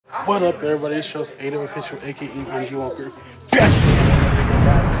What up, everybody? It's Shows 8 of Official, aka Angie Walker. Back again,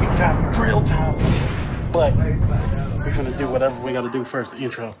 guys. We got real time, but we're gonna do whatever we gotta do first. The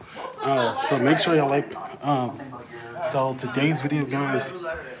intro. So make sure y'all like. So today's video, guys.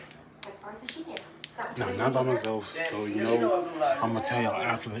 No, not by myself. So I'm gonna tell y'all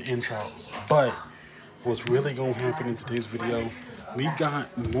after the intro. But what's really gonna happen in today's video? We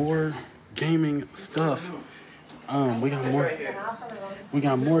got more gaming stuff. We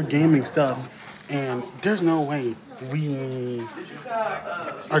got more gaming stuff, and there's no way we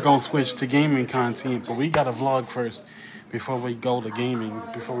are gonna switch to gaming content, but we gotta vlog first before we go to gaming,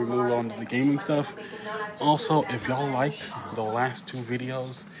 before we move on to the gaming stuff. Also, if y'all liked the last two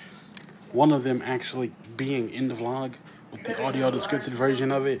videos, one of them actually being in the vlog with the audio descriptive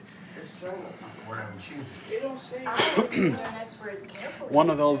version of it, one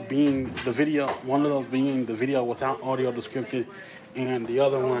of those being the video without audio descripted, and the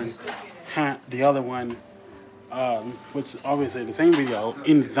other one, which is obviously the same video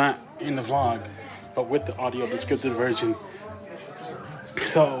in the vlog, but with the audio descripted version.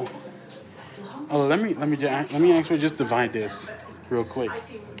 So let me actually just divide this real quick.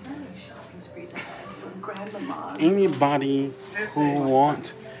 Anybody who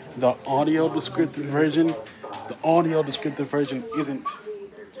wants the audio descriptive version, the audio descriptive version isn't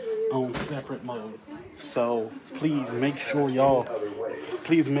on separate mode. So please make sure y'all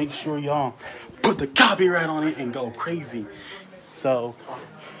put the copyright on it and go crazy. So,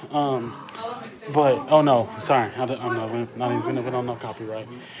 but oh no, sorry, I'm not even gonna put on no copyright.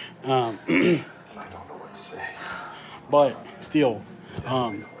 But still,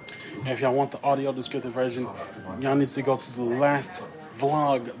 if y'all want the audio descriptive version, y'all need to go to the last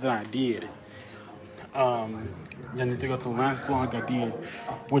vlog that I did. Y'all need to go to the last vlog I did,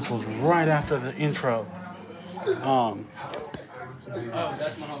 which was right after the intro.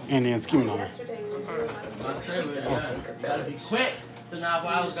 And then skimming on it. Gotta be quick. So now if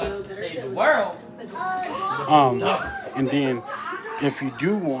I was gonna save the world. And then if you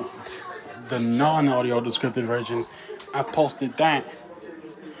do want the non-audio descriptive version, I posted that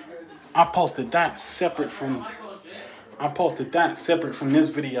separate from this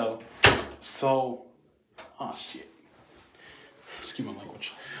video. So, oh shit. Excuse my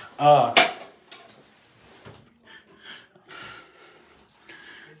language.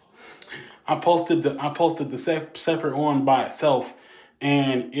 I posted the separate one by itself,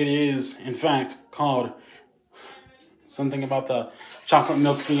 and it is in fact called something about the chocolate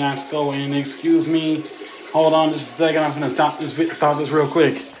milk fiasco. And excuse me, hold on just a second. I'm gonna stop this real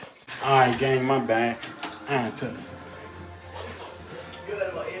quick. All right, gang, my bad. I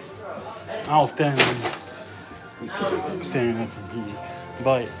was standing up from here.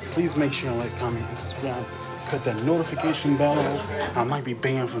 But please make sure you like, comment, and subscribe. Cut that notification bell. I might be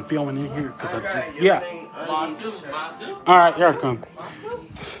banned from filming in here because All right, here I come.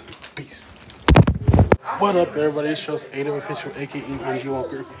 Peace. What up, everybody? It's Shows 8 of Official, aka Angie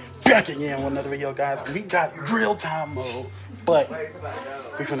Walker. Back again with another video, guys. We got real time mode, but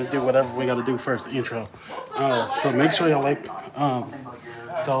we're gonna do whatever we gotta do first. The intro. So make sure y'all like.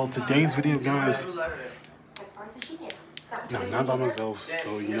 So today's video, guys. No, not by myself.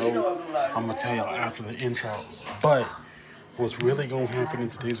 So I'm gonna tell y'all after the intro. But what's really gonna happen in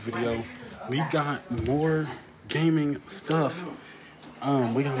today's video? We got more gaming stuff.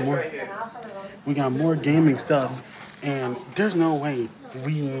 We got more gaming stuff, and there's no way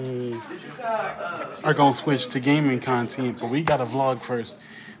we are gonna switch to gaming content, but we gotta vlog first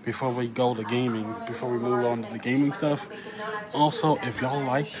before we go to gaming, before we move on to the gaming stuff. Also, if y'all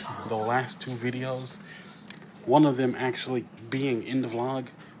liked the last two videos, one of them actually being in the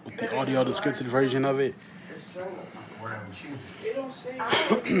vlog with the audio descriptive version of it,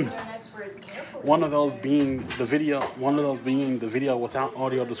 one of those being the video without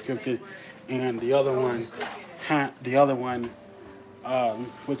audio descripted, and the other one,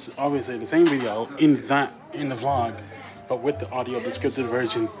 which is obviously the same video in the vlog, but with the audio descriptive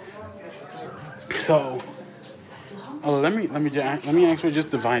version. So let me actually just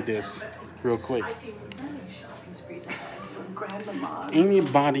divide this real quick.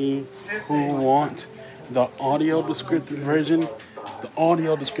 Anybody who wants the audio descriptive version, the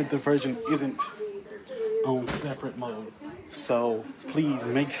audio descriptive version isn't on separate mode. So please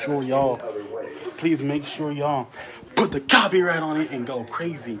make sure y'all put the copyright on it and go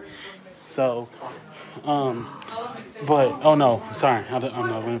crazy. So, but oh no, sorry, I'm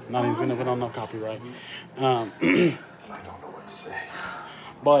not even gonna put on no copyright.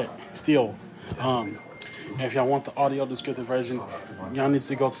 But still, if y'all want the audio descriptive version, y'all need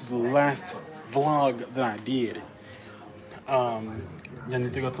to go to the last vlog that I did. You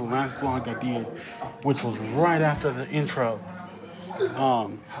need to go to the last vlog I did, which was right after the intro.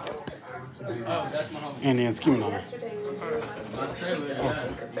 And then skimming on it.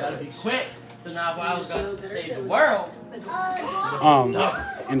 Gotta be quick. So now if I was going to save the world.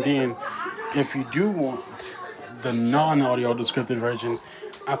 And then if you do want the non-audio descriptive version,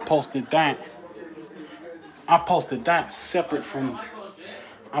 I posted that separate from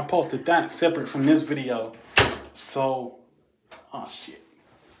this video. So oh shit.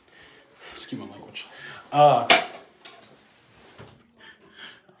 Excuse my language.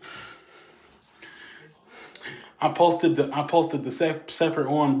 I posted the separate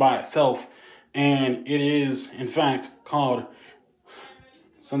one by itself, and it is in fact called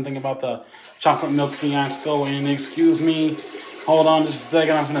something about the chocolate milk fiasco. And excuse me, hold on just a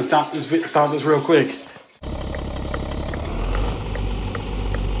second. I'm gonna stop this real quick.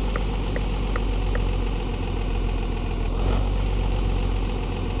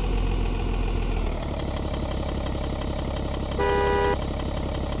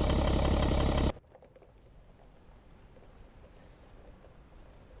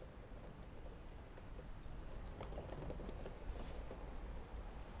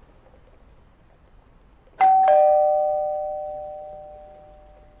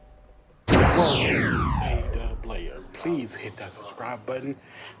 Please hit that subscribe button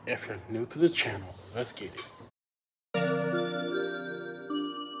if you're new to the channel. Let's get it.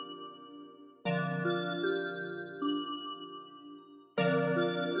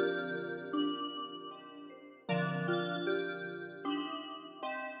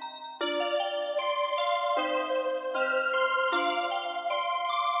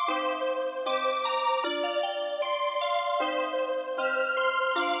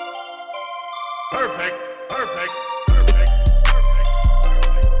 Perfect.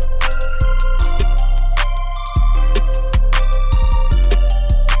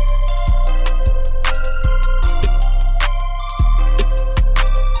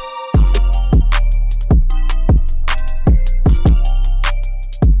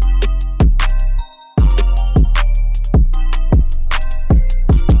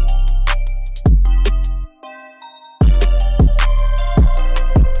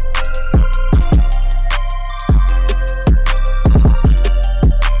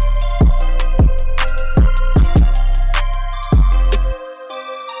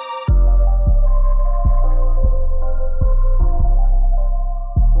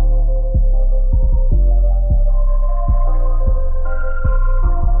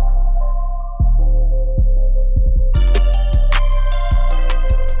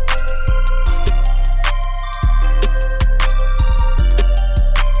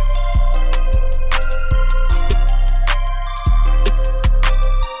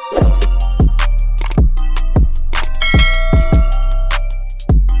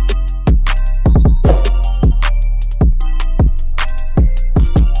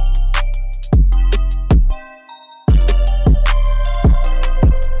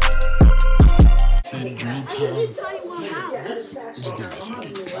 Just give me a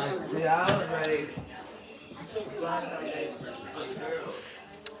second.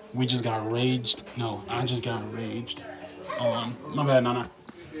 We just got raged. No, I just got raged on. My bad, Nana.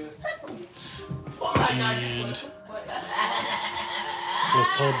 And was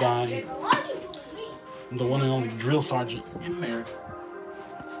told by the one and only drill sergeant in there.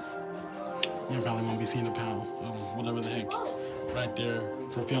 You probably won't be seeing a panel of whatever the heck right there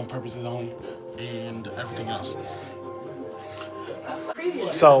for film purposes only and everything else.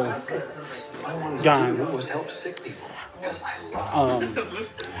 So, guys,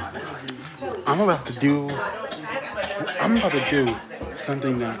 I'm about to do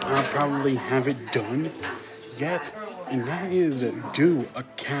something that I probably haven't done yet, and that is do a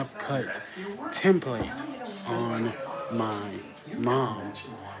CapCut template on my mom.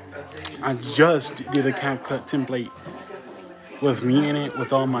 I just did a CapCut template with me in it,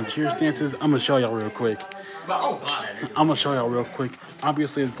 with all my cheer stances. I'm gonna show y'all real quick.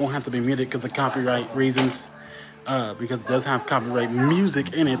 Obviously, it's gonna have to be muted because of copyright reasons. Because it does have copyright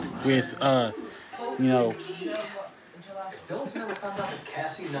music in it with, you know. Dylan's never found out that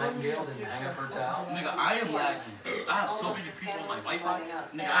Cassie Nightingale didn't hang up her towel. Nigga, I am lagging. I have so many people on my Wi-Fi.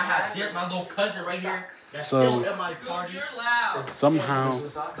 Nigga, I have Dick, my little cousin right here. That's still at my party. Somehow,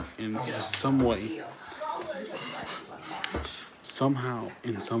 in some way,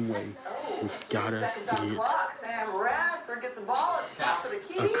 we gotta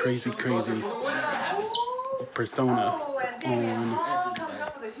get a crazy persona on.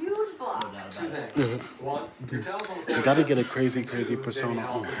 We gotta get a crazy persona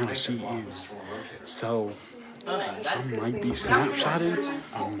on how she is. So I might be snapshotting,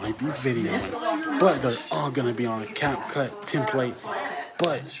 I might be videoing, but they're all gonna be on a CapCut template.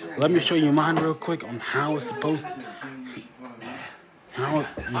 But let me show you mine real quick on how it's supposed to.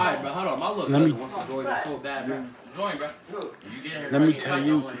 Alright, bro, hold on. My little cousin wants to join so bad, bro. Join, bro. You get in here. Let me tell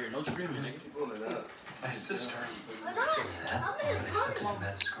you. No screaming, nigga. My sister.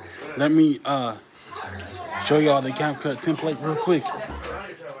 Let me show y'all the CapCut template real quick.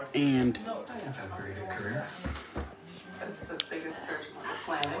 And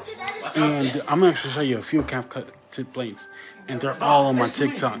I'm gonna actually show you a few CapCut templates, and they're all on my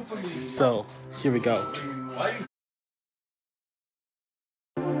TikTok. So here we go.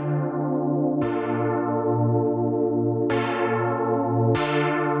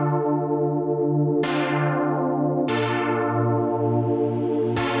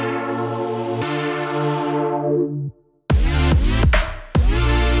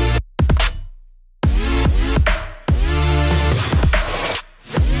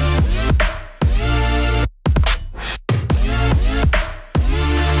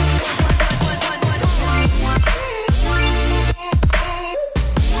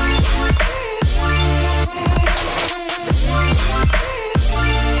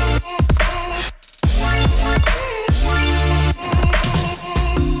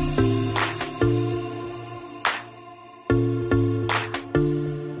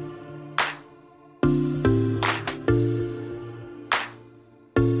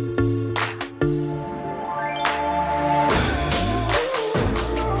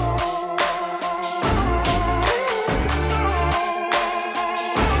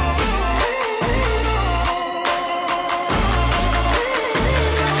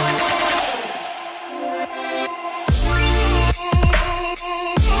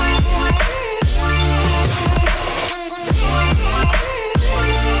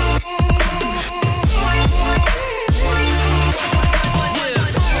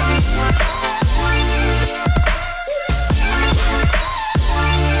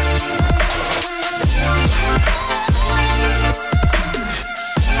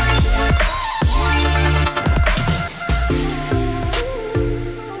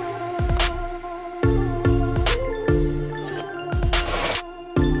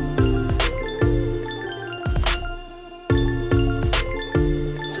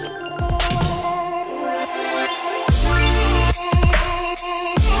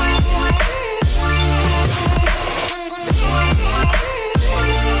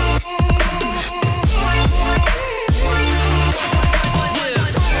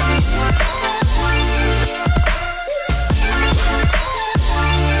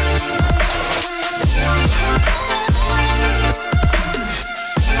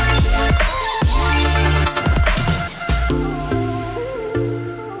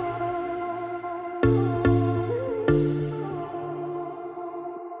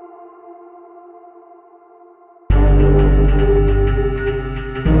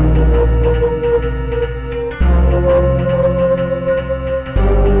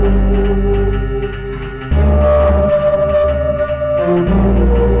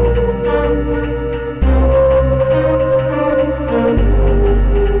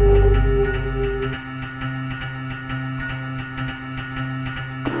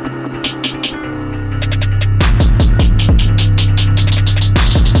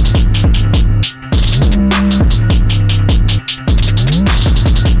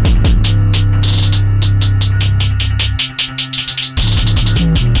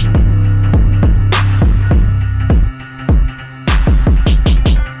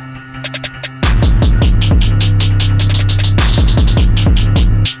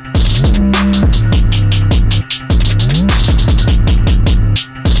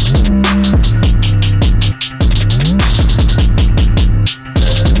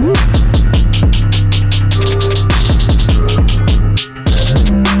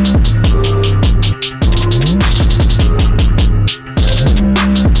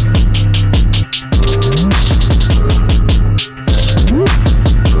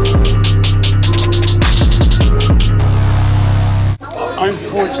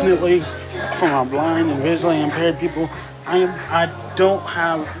 Unfortunately, for my blind and visually impaired people, I don't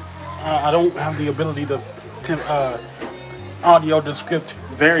have the ability to audio descript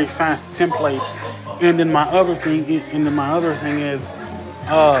very fast templates. And then my other thing is,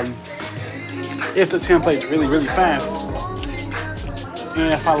 if the template's really fast,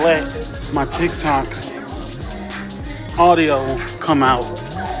 and if I let my TikTok's audio come out,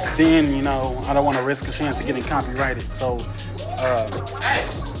 then I don't want to risk a chance of getting copyrighted. So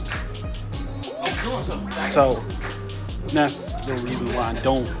that's the reason why I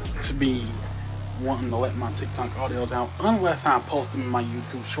don't be wanting to let my TikTok audios out unless I post them in my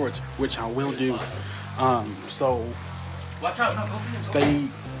YouTube Shorts, which I will do. So Watch out, no, go for him.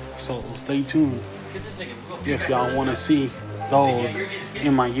 Stay tuned Get this nigga. if y'all want to see those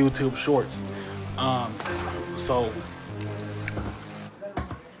in my YouTube Shorts. So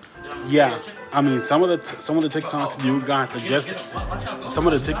yeah, I mean some of the TikToks do got the Jesse. Some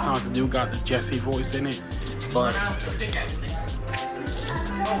of the TikToks do got the Jesse voice in it, but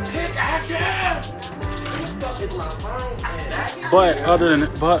other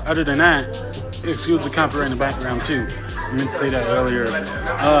than that, excuse the copyright in the background too. I meant to say that earlier.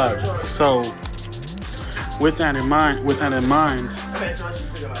 So with that in mind,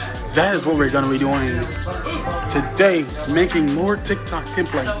 that is what we're gonna be doing today, making more TikTok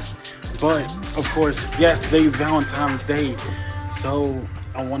templates. But of course, yes, today's Valentine's Day, so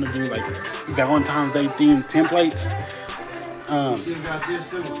I want to do like Valentine's Day themed templates.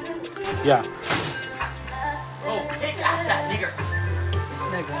 Yeah. Oh, bitch, ass that nigger.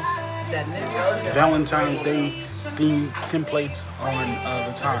 Valentine's Day themed templates on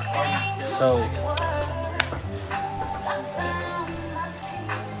the top. So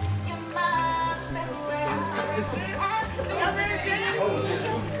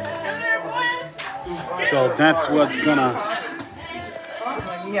that's what's gonna.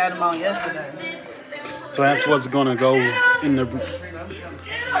 You had them on yesterday. So that's what's gonna go in the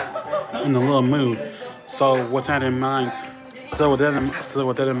little mood. So with that in mind,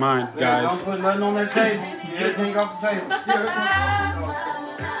 guys. Don't put nothing on that table. Get everything off the table.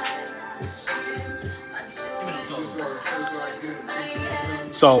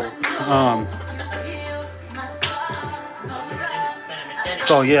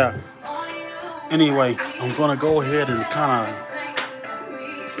 So yeah. Anyway, I'm gonna go ahead and kind of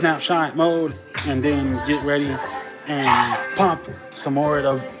snapshot mode and then get ready and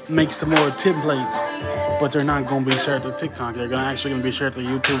make some more templates, but they're not gonna be shared to TikTok. They're actually gonna be shared to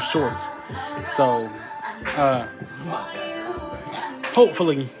YouTube Shorts. So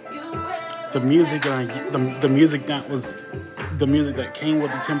hopefully the music that came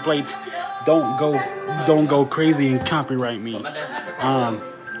with the templates don't go crazy and copyright me.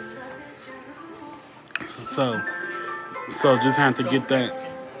 So just had to get that.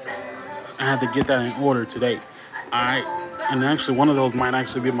 I had to get that in order today. Alright. And actually one of those might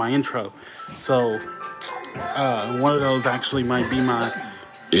actually be my intro. So one of those actually might be my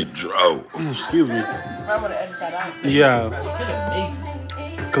intro. Excuse me. I want to edit that out. Yeah.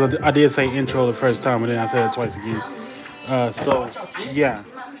 Because I did say intro the first time, and then I said it twice again. So yeah.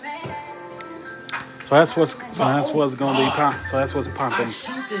 So that's what's gonna be pop. So that's what's popping.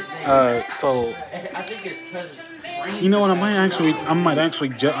 So you know what? I might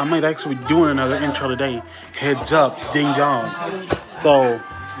actually be doing another intro today. Heads up, ding dong. So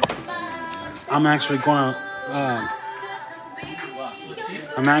I'm actually gonna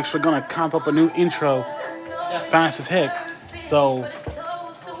comp up a new intro fast as heck. So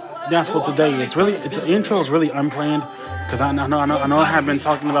that's for today. The intro is really unplanned because I know I have been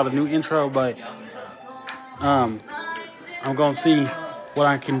talking about a new intro, but I'm gonna see what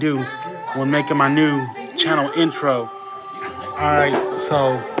I can do when making my new channel intro. Alright,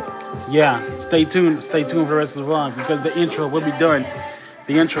 so yeah, stay tuned for the rest of the vlog because the intro will be done.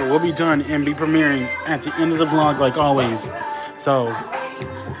 The intro will be done and be premiering at the end of the vlog like always. So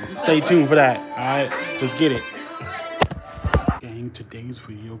stay tuned for that. Alright, let's get it. Gang, today's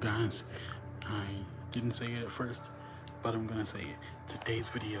video, guys, I didn't say it at first, but I'm gonna say it. Today's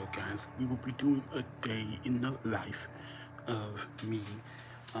video, guys, we will be doing a day in the life of me.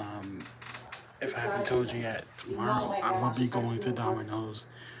 If I haven't told you yet, tomorrow I will be going to Domino's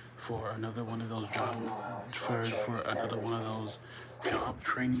for another one of those job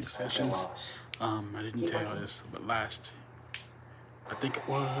training sessions. I didn't tell you this, but I think it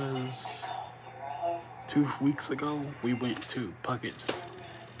was 2 weeks ago, we went to Puckett's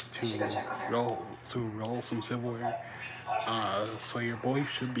to roll some silverware. So your boy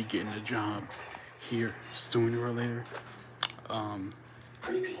should be getting a job here sooner or later.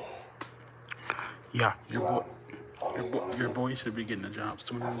 Yeah, your boy should be getting a job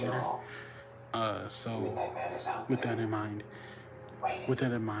sooner or later. So with that in mind,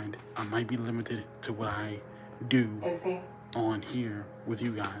 I might be limited to what I do on here with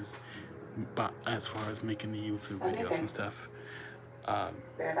you guys, but as far as making the YouTube videos and stuff,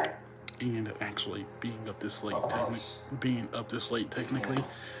 and actually being up this late technically,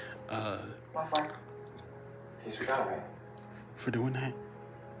 for doing that.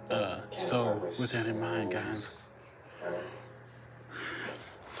 So with that in mind, guys,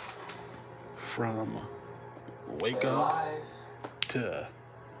 from wake up to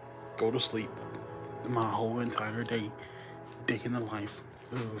go to sleep, my whole entire day in the life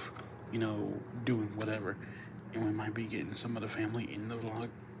of, you know, doing whatever. And we might be getting some of the family in the vlog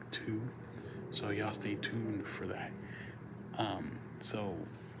too. So y'all stay tuned for that. So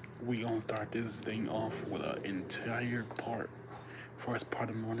we gonna start this thing off with an entire first part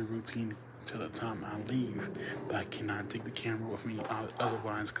of morning routine till the time I leave. But I cannot take the camera with me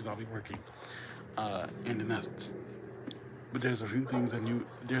otherwise, because I'll be working. And then that's. But there's a few things that need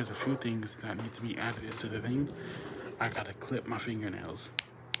to be added into the thing. I gotta clip my fingernails.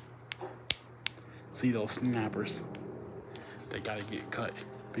 See those snappers? They gotta get cut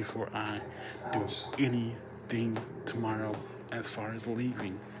before I do anything tomorrow as far as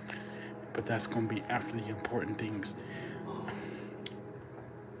leaving. But that's gonna be after the important things,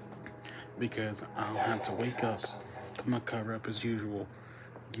 because I'll have to wake up, put my cover up as usual,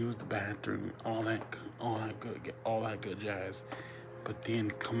 use the bathroom, all that good jazz. But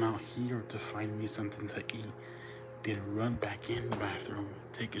then come out here to find me something to eat, then run back in the bathroom,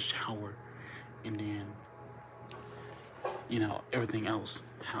 take a shower, and then, you know, everything else,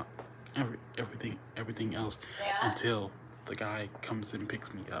 everything else, until the guy comes and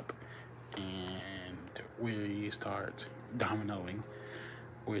picks me up, and we start dominoing,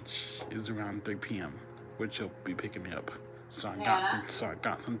 which is around 3 p.m., which he'll be picking me up. So I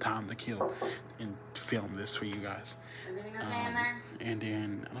got some time to kill and film this for you guys. Everything okay in there? And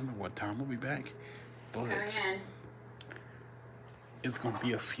then I don't know what time we'll be back, but it's gonna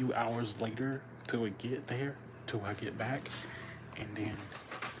be a few hours later till we get there, till I get back, and then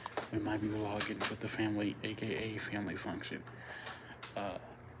we might be vlogging with the family, aka family function.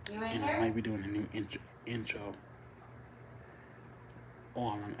 And I might be doing a new intro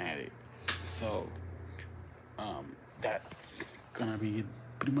while I'm at it. So that's gonna be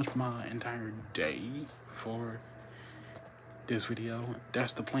pretty much my entire day for this video.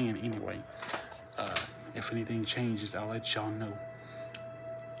 That's the plan anyway. If anything changes, I'll let y'all know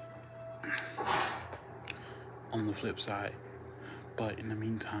on the flip side. But in the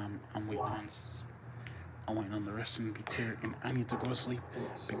meantime, I'm waiting on the restroom to be clear, and I need to go to sleep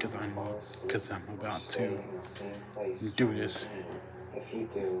because I'm about to do this.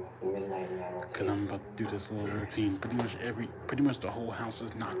 Because I'm about to do this little routine. Pretty much the whole house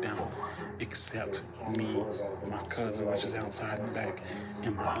is knocked out except me, my cousin, which is outside in the back,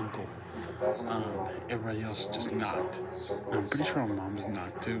 and my uncle. Everybody else just knocked. I'm pretty sure my mom's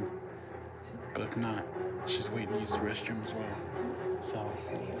knocked too. But if not, she's waiting to use the restroom as well. So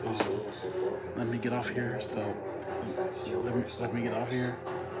let me get off here. Let me get off here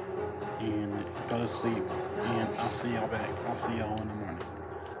and go to sleep, and I'll see y'all back. I'll see y'all in the morning.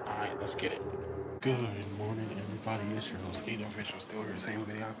 Alright, let's get it. Good morning, everybody. It's your host, Aiden Official, still here, same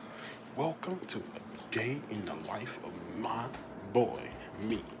video. Welcome to a day in the life of my boy,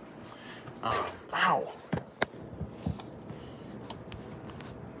 me. Ow.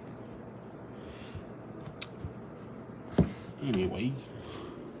 Anyway,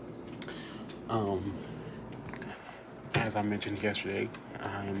 as I mentioned yesterday,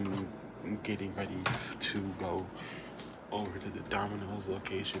 I'm getting ready to go over to the Domino's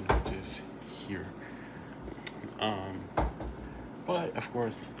location, which is here. But of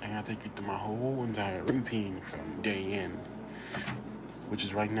course, I gotta take you through my whole entire routine from day in, which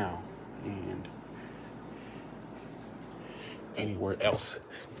is right now, and anywhere else.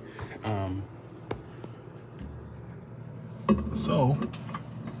 So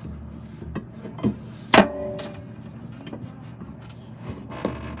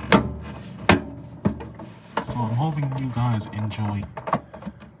I'm hoping you guys enjoy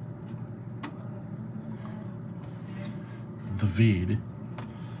the vid.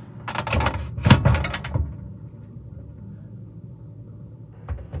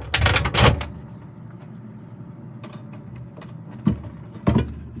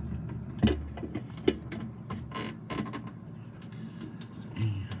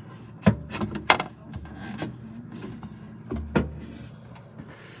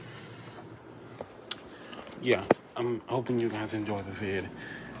 Yeah, I'm hoping you guys enjoy the vid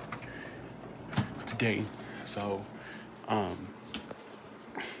today. So, I'm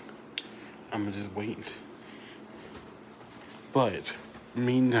gonna just wait. But,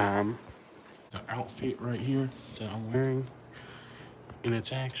 meantime, the outfit right here that I'm wearing, and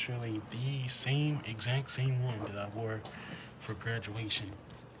it's actually the exact same one that I wore for graduation.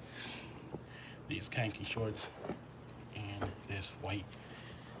 These khaki shorts and this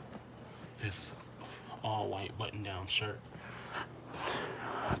all white button-down shirt.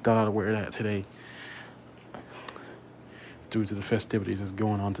 I thought I'd wear that today due to the festivities that's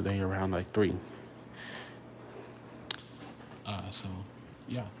going on today around like 3. So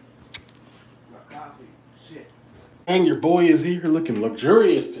yeah. And your boy is here looking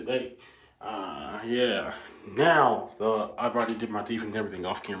luxurious today. Yeah. Now, I've already did my teeth and everything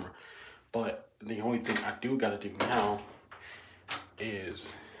off camera. But the only thing I do gotta do now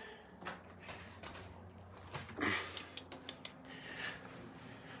is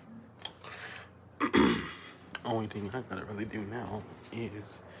only thing I gotta really do now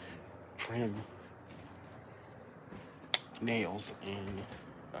is trim nails and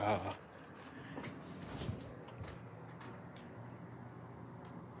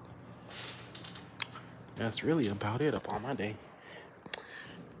that's really about it up on my day.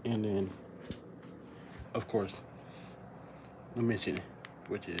 And then, of course, the mission,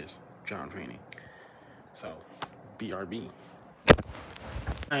 which is John training. So, BRB.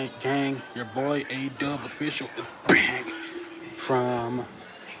 Hey, gang, your boy A-Dub Official is back from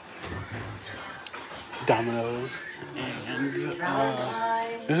Domino's. And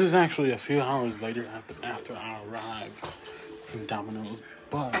this is actually a few hours later after I arrived from Domino's.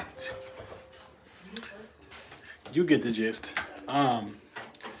 But you get the gist. I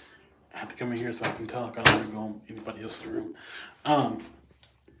have to come in here so I can talk. I don't want to go in anybody else's room.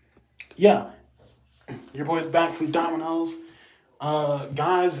 Yeah, your boy's back from Domino's.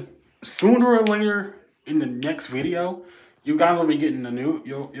 Guys, sooner or later in the next video, you guys will be getting the new.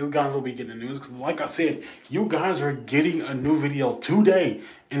 You guys will be getting the news because, like I said, you guys are getting a new video today,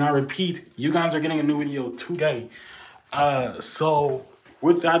 and I repeat, you guys are getting a new video today. So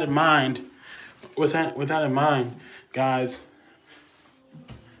with that in mind, guys,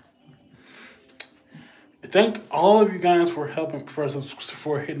 thank all of you guys for helping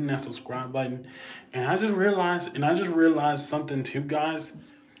for hitting that subscribe button. And I just realized something too, guys,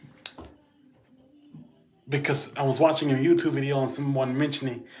 because I was watching a YouTube video and someone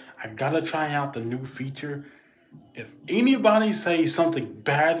mentioning I gotta try out the new feature. If anybody says something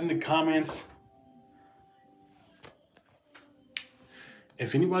bad in the comments,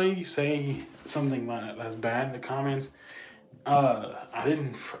 if anybody say something that's bad in the comments, I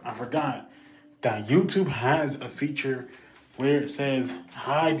forgot that YouTube has a feature where it says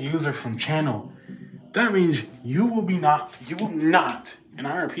hide user from channel. That means you will not, and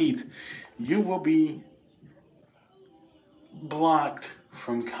I repeat, you will be blocked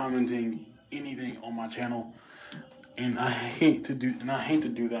from commenting anything on my channel. And I hate to do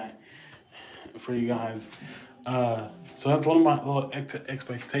that for you guys. So that's one of my little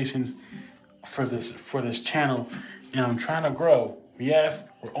expectations for this channel, and I'm trying to grow. Yes,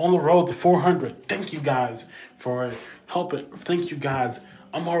 we're on the road to 400. Thank you guys for helping. Thank you guys.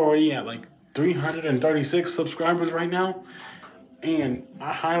 I'm already at like 336 subscribers right now, and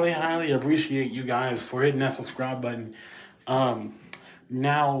I highly appreciate you guys for hitting that subscribe button.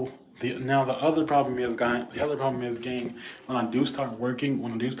 Now the other problem is, gang, when I do start working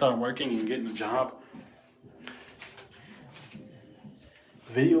and getting a job,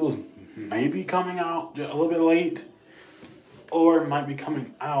 videos may be coming out a little bit late, or might be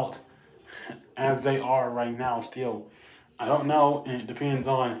coming out as they are right now still. I don't know, and it depends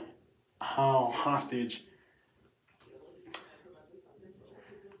on how hostage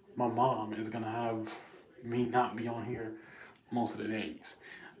my mom is gonna have me not be on here most of the days.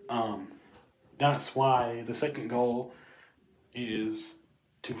 That's why the second goal is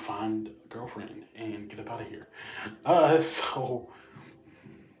to find a girlfriend and get up out of here.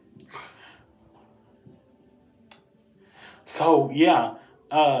 So yeah,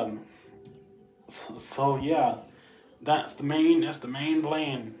 that's the main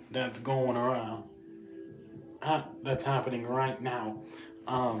plan that's going around. That's happening right now.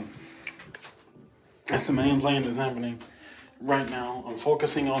 That's the main plan that's happening right now. I'm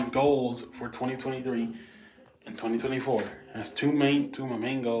focusing on goals for 2023 and 2024. That's two of my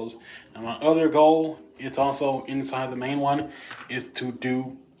main goals. And my other goal, it's also inside the main one, is to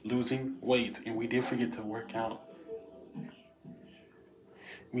do losing weight. And we did forget to work out.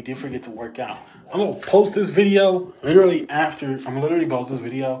 I'm gonna post this video literally after. Post this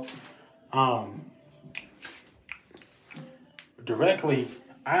video directly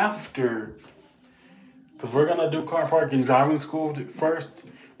after, because we're gonna do car park and driving school first.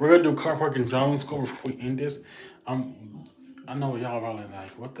 We're gonna do car park and driving school before we end this. I know y'all probably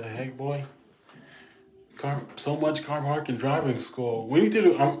like, what the heck, boy? So much car park and driving school. We need to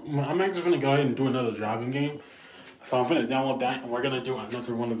do. I'm actually gonna go ahead and do another driving game. So I'm gonna download that, and we're gonna do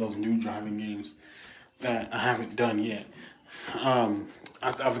another one of those new driving games that I haven't done yet.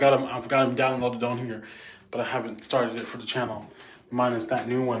 I've got them downloaded on here, but I haven't started it for the channel. Minus that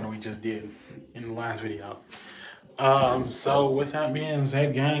new one we just did in the last video. So with that being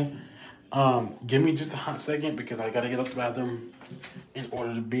said, gang, give me just a hot second because I gotta get up the bathroom in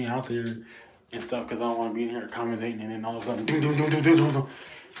order to be out there and stuff because I don't want to be in here commentating and then all of a sudden, ding, ding, ding, ding, ding, ding, ding,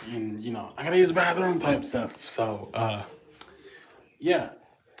 and you know, I gotta use the bathroom type stuff. So, yeah.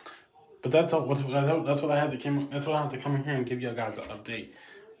 But that's all. That's what I had to come. That's what I have to come in here and give you guys an update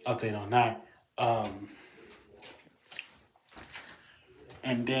on that.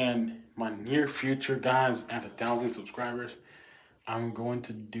 And then my near future, guys, at 1,000 subscribers, I'm going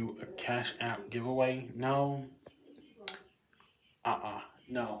to do a Cash App giveaway. No,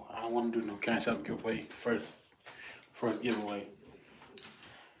 no, I don't want to do no Cash App giveaway. First giveaway.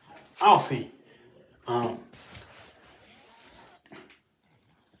 I'll see. I'll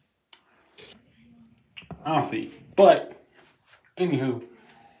see. But anywho,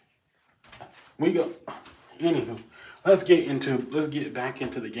 let's get back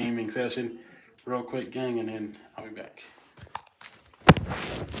into the gaming session real quick, gang, and then I'll be back.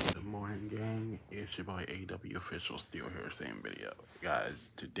 Good morning, gang. It's your boy AW Official, still here, same video. Guys,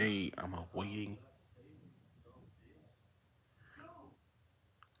 today I'm awaiting.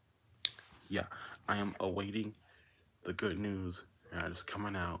 Yeah, I am awaiting the good news that is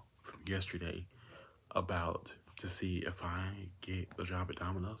coming out from yesterday about to see if I get a job at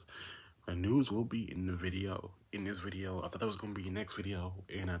Domino's. The news will be in the video. In this video, I thought that was gonna be the next video,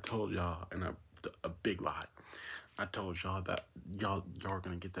 and I told y'all, and a big lie. I told y'all that y'all are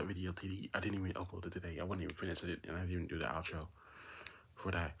gonna get that video today. I didn't even upload it today. I wouldn't even finish it, and I didn't even do the outro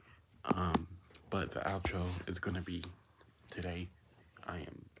for that. But the outro is gonna be today. I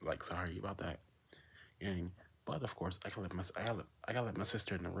am like sorry about that, but of course I gotta let my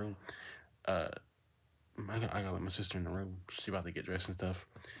sister in the room. I gotta let my sister in the room. She about to get dressed and stuff,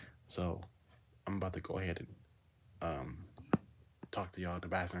 so I'm about to go ahead and talk to y'all in the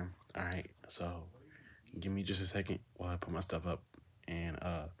bathroom. All right, so give me just a second while I put my stuff up, and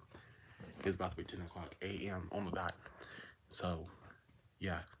it's about to be 10 o'clock a.m. on the dot. So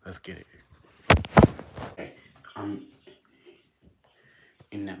yeah, let's get it. Okay, I'm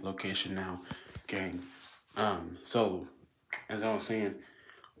in that location now, gang. So as I was saying,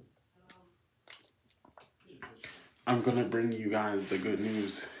 I'm gonna bring you guys the good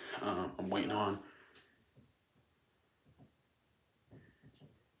news. I'm waiting on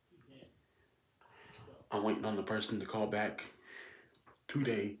the person to call back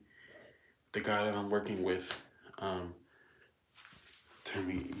today. The guy that I'm working with, to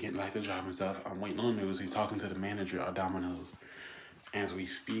me getting like the job and stuff. I'm waiting on the news. He's talking to the manager at Domino's as we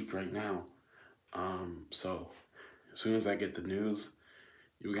speak right now. So as soon as I get the news,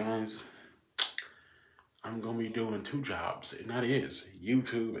 you guys, I'm gonna be doing 2 jobs, and that is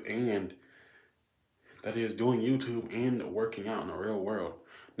YouTube and doing YouTube and working out in the real world.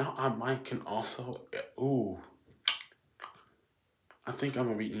 Now I might can also, I think I'm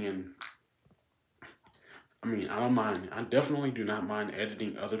gonna be in. I mean, I don't mind. I definitely do not mind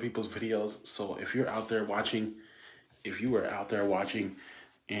editing other people's videos. So if you're out there watching, if you are out there watching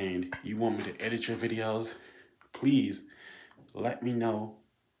and you want me to edit your videos, please let me know.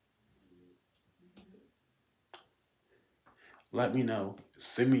 Let me know.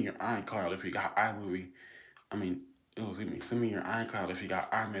 Send me your iCloud if you got iMovie. Send me your iCloud if you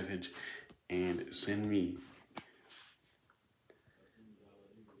got iMessage, and send me.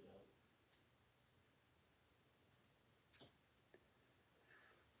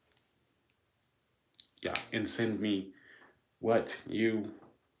 Yeah, and send me what you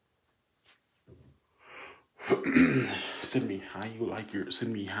send me how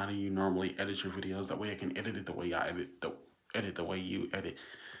do you normally edit your videos. That way I can edit it the way I edit the way you edit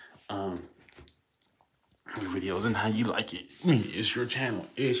your videos, and how you like it. I mean, it's your channel,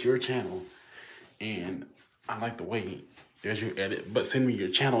 and I like the way there's your edit. But send me your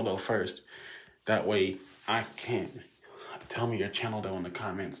channel though first. That way I can tell me your channel though in the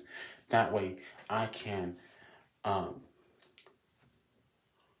comments. That way I can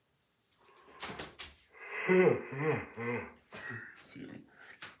excuse me.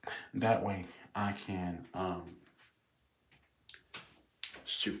 That way I can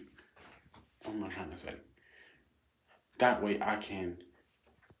shoot. What am I trying to say? That way I can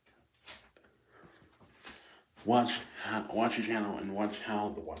watch your channel and watch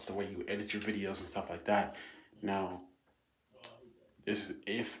the way you edit your videos and stuff like that. Now, this is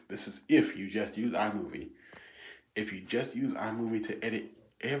if you just use iMovie. If you just use iMovie to edit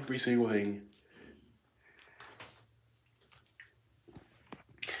every single thing,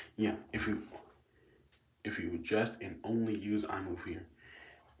 yeah. If you just and only use iMovie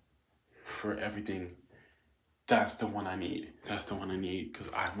for everything, that's the one I need. That's the one I need, because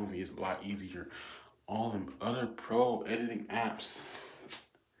iMovie is a lot easier. All them other pro editing apps,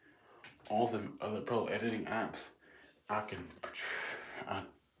 I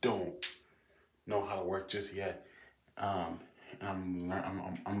don't know how to work just yet. I'm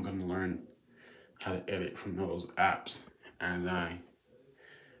gonna learn how to edit from those apps as I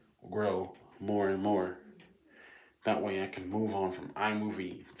grow more and more. That way I can move on from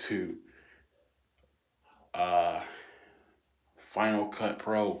iMovie to Final Cut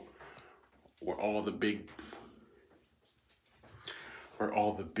Pro, where all the big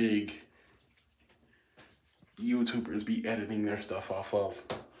YouTubers be editing their stuff off of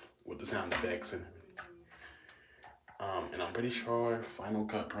with the sound effects and I'm pretty sure Final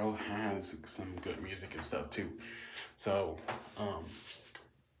Cut Pro has some good music and stuff too. So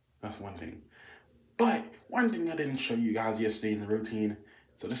that's one thing. But one thing I didn't show you guys yesterday in the routine.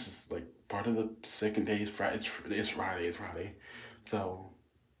 So this is like part of the second day. It's Friday. So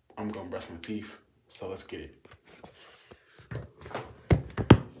I'm gonna brush my teeth. So let's get it.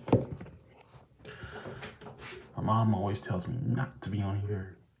 My mom always tells me not to be on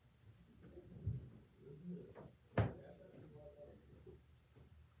here.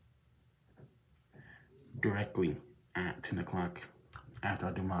 Directly at 10 o'clock after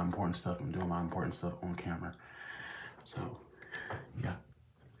I do my important stuff. I'm doing my important stuff on camera. So, yeah.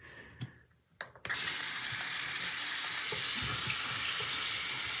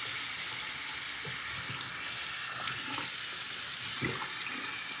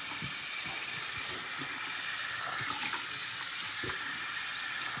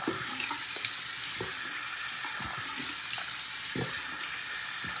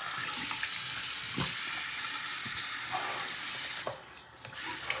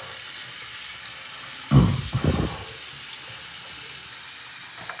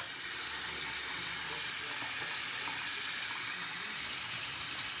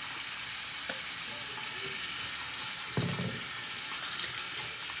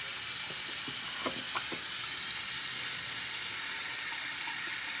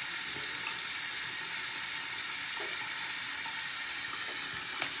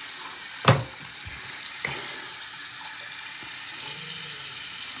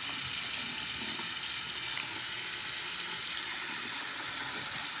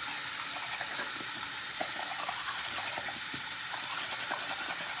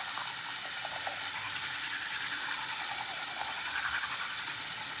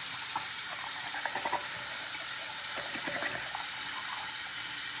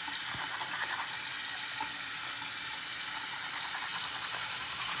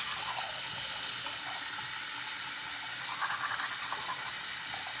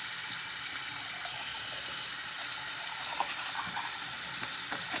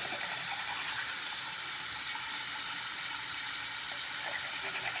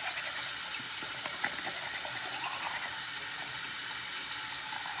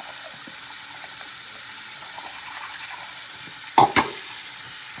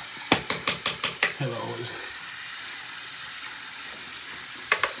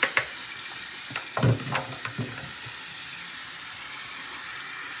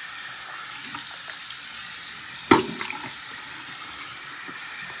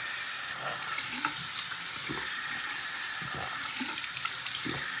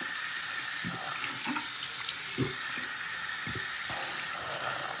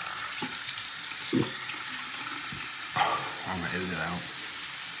 I'm gonna edit it out.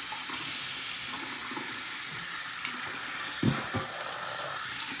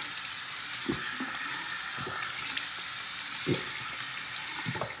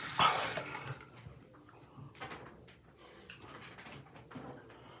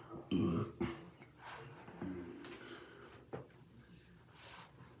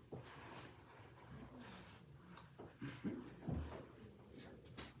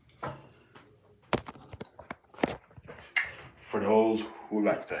 For those who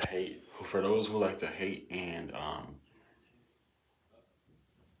like to hate, and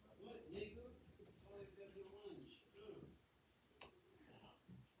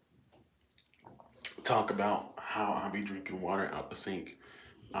talk about how I be drinking water out the sink,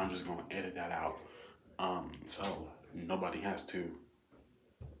 I'm just gonna edit that out, so nobody has to.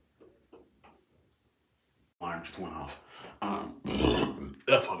 Alarm just went off.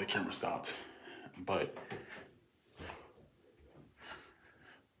 That's why the camera stopped. But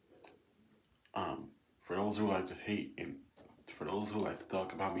for those who like to hate and for those who like to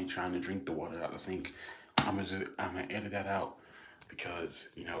talk about me trying to drink the water out the sink, I'm gonna edit that out, because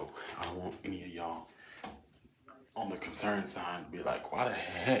you know I don't want any of y'all on the concern side to be like, why the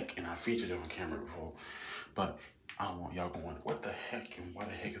heck? And I featured it on camera before, but I don't want y'all going, what the heck, and why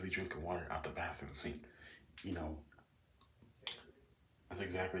the heck is he drinking water out the bathroom sink? You know, that's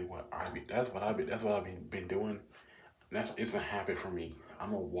exactly what I've been doing. It's a habit for me.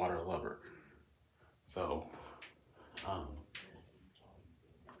 I'm a water lover. So,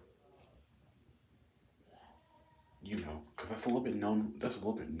 you know, because that's a little bit known. That's a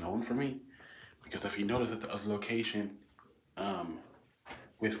little bit known for me. Because if you notice at the other location,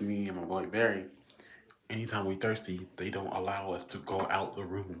 with me and my boy Barry, anytime we thirsty, they don't allow us to go out the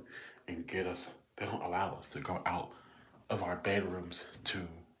room and get us. They don't allow us to go out of our bedrooms to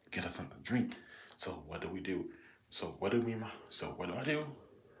get us something to drink. So what do we do? So what do I do?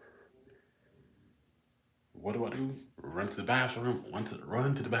 What do I do? Run to the bathroom. Run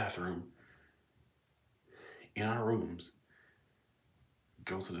into the bathroom in our rooms.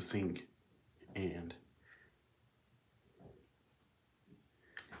 Go to the sink and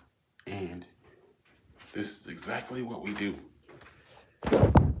this is exactly what we do.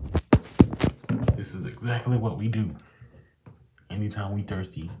 This is exactly what we do. Anytime we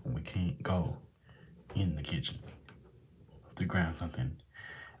thirsty and we can't go in the kitchen to grab something.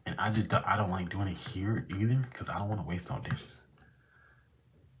 And I don't like doing it here either because I don't want to waste no dishes.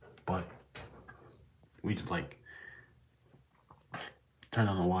 But we just like turn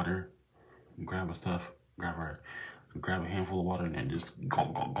on the water, grab a handful of water and then just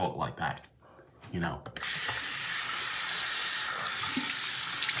go like that. You know.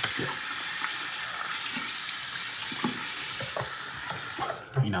 Yeah.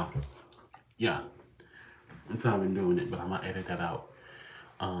 You know. Yeah. That's how I've been doing it, but I'm gonna edit that out.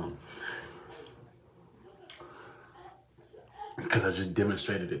 Because I just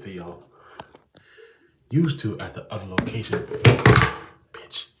demonstrated it to y'all. Used to at the other location.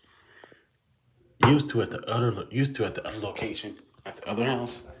 Bitch. Used to at the other location, at the other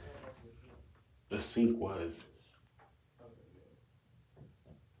house, the sink was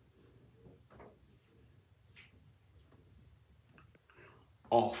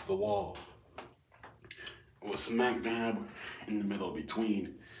off the wall. It was smack dab in the middle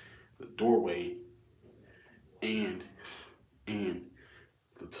between the doorway and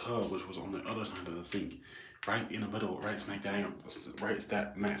the tub, which was on the other side of the sink. Right in the middle, right smack dab in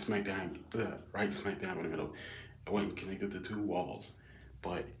the middle. It wasn't connected to two walls,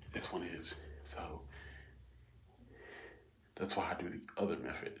 but this one is. So that's why I do the other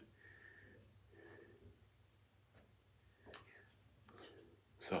method.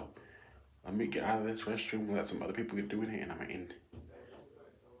 So let me get out of this restroom and let some other people get doing it, and I'm gonna end.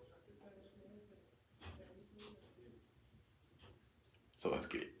 So let's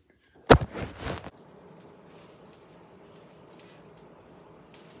get it.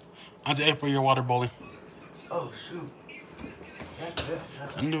 How's April your water bowling? Oh shoot. That's it.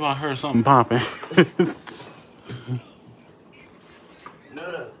 I knew I heard something popping.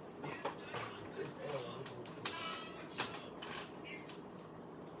 No.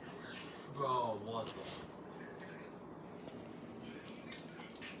 Bro, what the?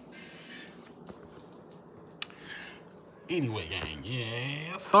 Anyway, gang,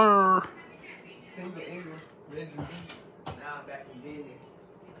 yes, sir. Single English, ready to be. Now I'm back in business.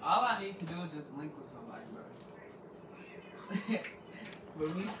 All I need to do is just link with somebody, bro.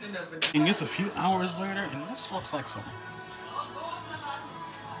 But we sitting up And it's a few hours later, and this looks like some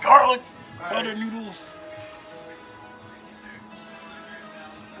garlic butter noodles.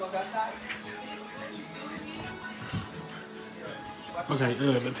 Okay,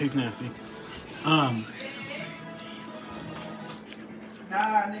 that tastes nasty. Nah,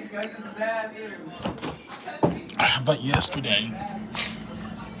 nigga, you bad here. But yesterday,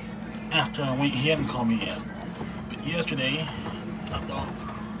 after I went, he hadn't called me yet. But yesterday,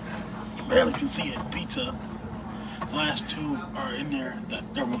 you barely can see it. Pizza. The last two are in there.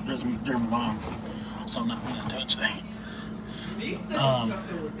 They're moms, so I'm not gonna touch that.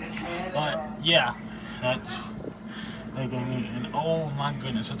 But yeah, they gave me, and oh my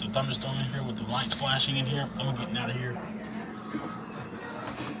goodness, it's the thunderstorm in here with the lights flashing in here. I'm getting out of here.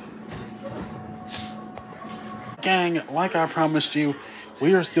 Gang, like I promised you,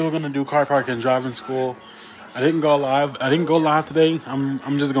 we are still gonna do car park and driving school. I didn't go live today.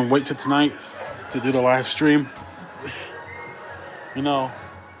 I'm just gonna wait till tonight to do the live stream. You know,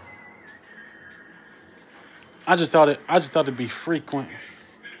 I just thought it'd be frequent.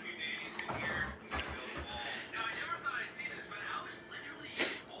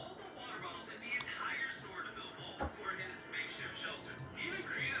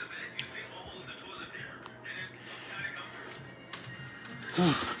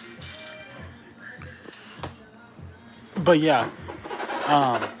 But yeah,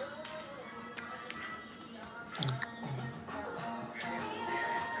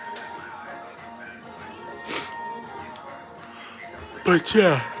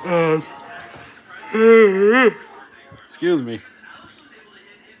 excuse me.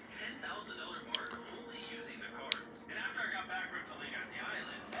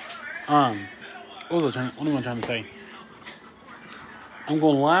 What am I trying to say? I'm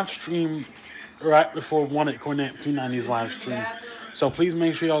going to live stream right before Wanted Cornet 290's live stream. So please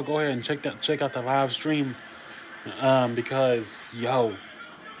make sure y'all go ahead and check out the live stream. Because, yo,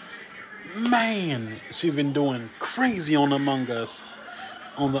 man, she's been doing crazy on Among Us.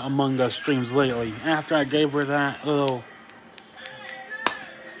 On the Among Us streams lately. After I gave her that little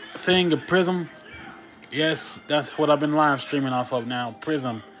thing of Prism. Yes, that's what I've been live streaming off of now.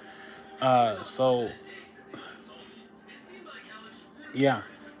 Prism. So yeah.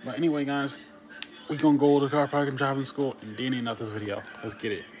 But anyway, guys, we gonna go to car park and driving school and then end up this video. Let's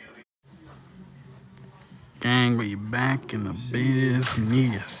get it. Gang, we back in the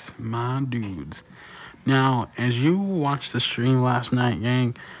business, my dudes. Now, as you watched the stream last night,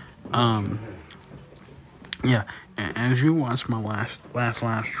 gang, yeah, as you watched my last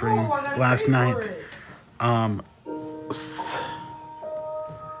live stream last night, I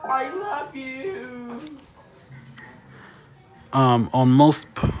love you. On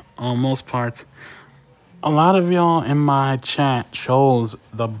most parts, a lot of y'all in my chat chose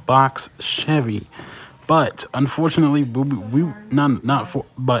the box Chevy. But unfortunately,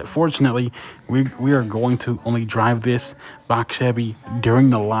 fortunately, we are going to only drive this box Chevy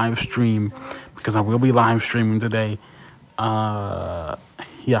during the live stream because I will be live streaming today. Yeah,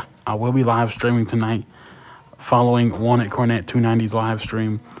 I will be live streaming tonight following Wanted Cornet 290's live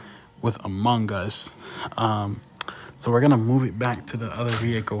stream with Among Us. So we're gonna move it back to the other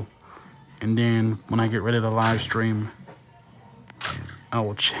vehicle, and then when I get ready to live stream, I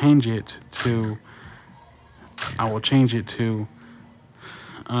will change it to. I will change it to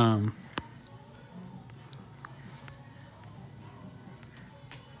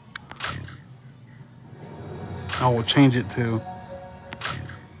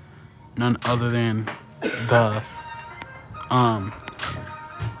none other than the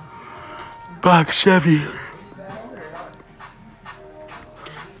box Chevy.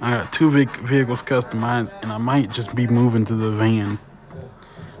 I got two vehicles customized, and I might just be moving to the van.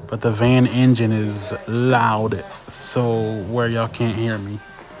 But the van engine is loud, so where y'all can't hear me.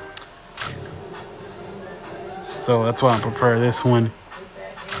 So that's why I prepare this one.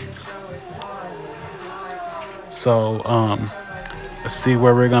 So, let's see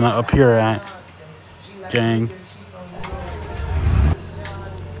where we're gonna appear at, gang.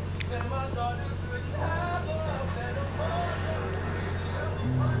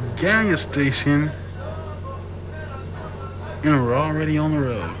 Gas station. And we're already on the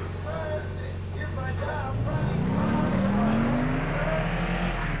road.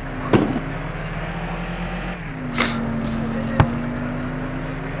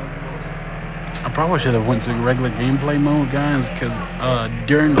 I probably should have went to regular gameplay mode, guys, because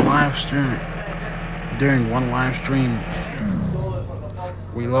during one live stream,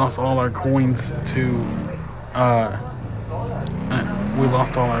 we lost all our coins to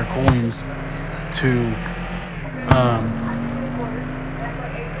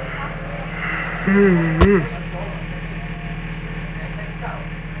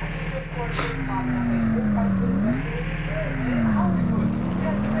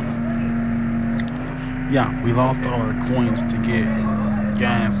yeah, we lost all our coins to get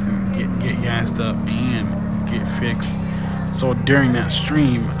gas and get gassed up and get fixed. So during that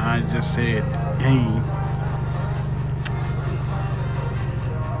stream, I just said, hey,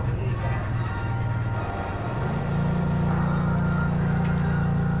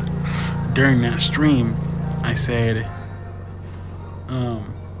 during that stream, I said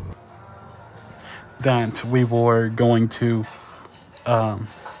that we were going to oh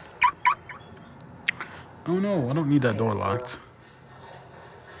no, I don't need that door locked.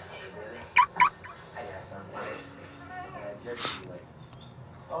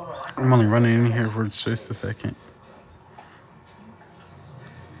 I'm only running in here for just a second.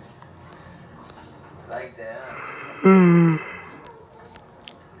 Like that.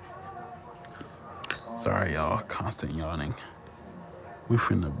 Sorry, y'all. Constant yawning. We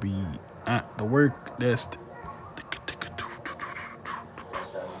finna be at the work desk.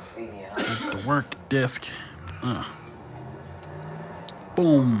 At the work desk.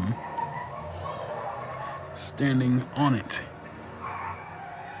 Boom. Standing on it.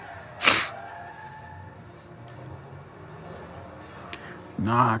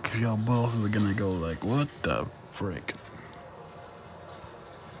 Nah, cause y'all bosses are gonna go like, what the frick?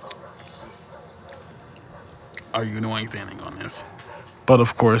 Are you doing anything on this? But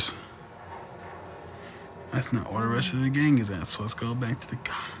of course, that's not where the rest of the gang is at. So let's go back to the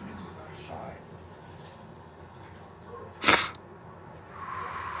car.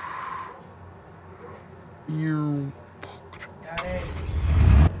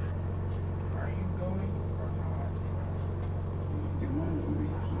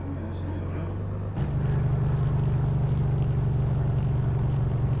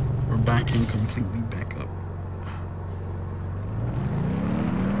 backing completely back up.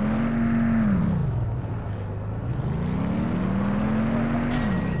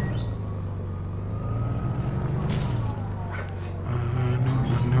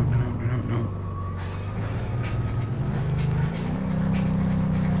 No.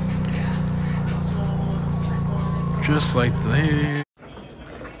 Just like that.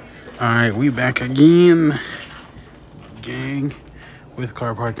 Alright, we back again, gang, with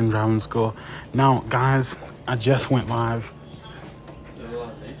car parking driving school. Now, guys, I just went live.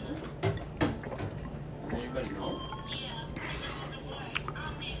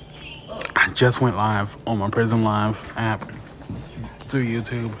 I just went live on my Prison Live app through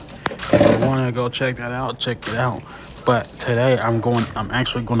YouTube. If you want to go check that out, check it out. But today, I'm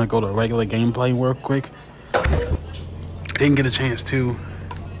actually going to go to regular gameplay real quick. Didn't get a chance to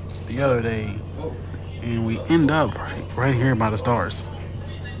the other day, and we end up right here by the stars.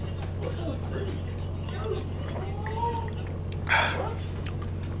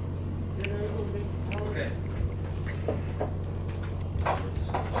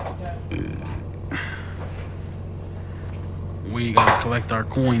 We gotta collect our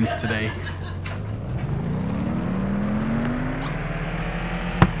coins today.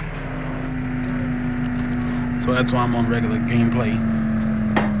 So that's why I'm on regular gameplay.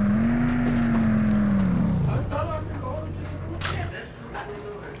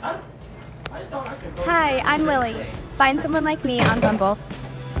 Hi, I'm Lily. Find someone like me on Bumble.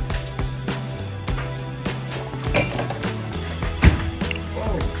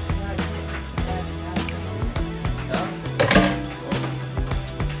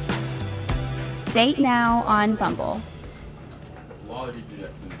 Date now on Bumble. Why would you do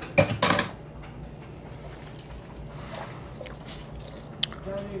that to me?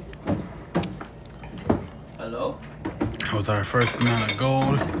 Hello? That was our first amount of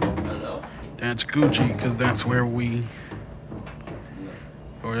gold. Hello? That's Gucci, because that's where we,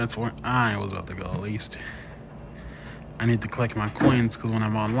 or that's where I was about to go at least. I need to collect my coins, because when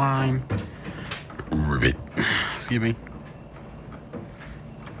I'm online, excuse me.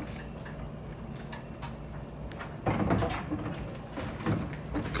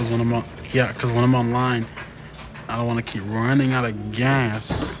 Because when I'm online, I don't want to keep running out of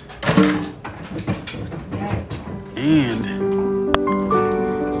gas. And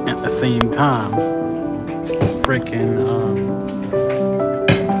at the same time, freaking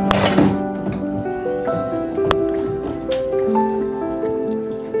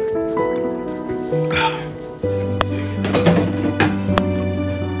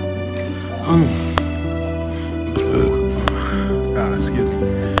excuse me.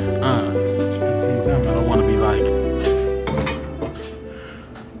 At the same time, I don't want to be like.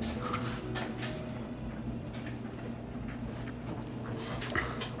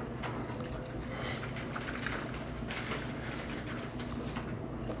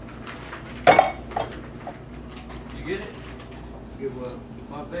 You get it? Get what?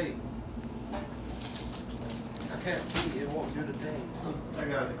 My vape. I can't see it. It won't do the thing. I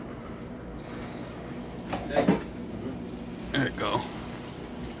got it. Thank you. There it go.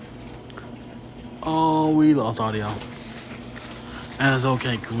 Oh, we lost audio. And it's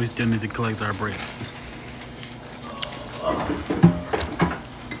okay, because we still need to collect our break.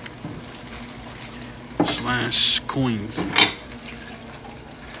 Slash coins.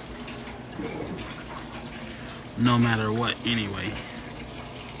 No matter what, anyway.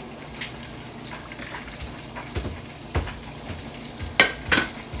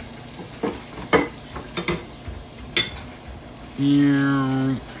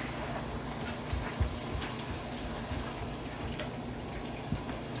 Yeah.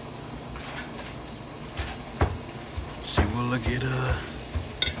 See, we'll look at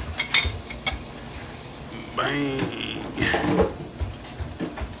bang.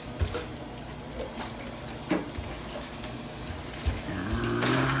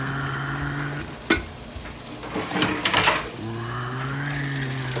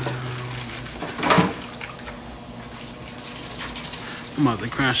 I'm about to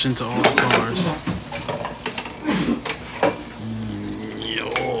crash into all the cars.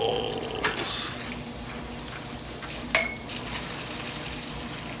 Yo's.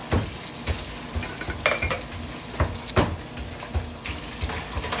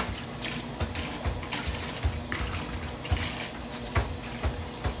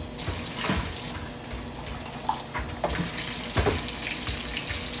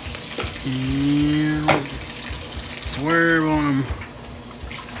 Yeah. Swerve on him.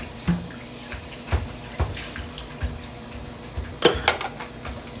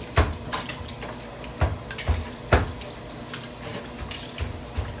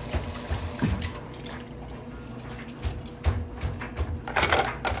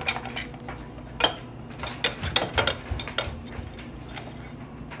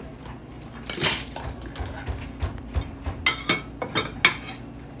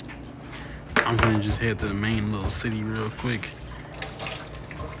 head to the main little city real quick.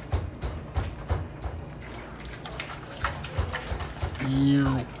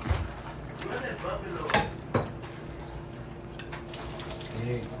 Yeah.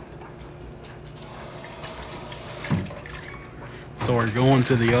 So we're going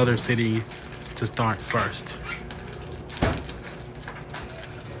to the other city to start first.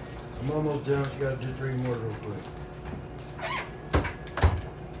 I'm almost done. You gotta do 3 more real quick.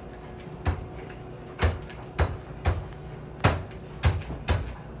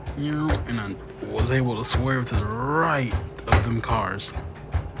 You know, and I was able to swerve to the right of them cars.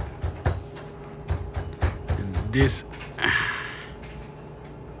 And this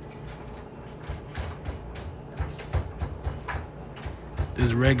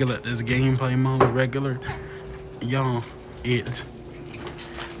this gameplay mode regular, y'all,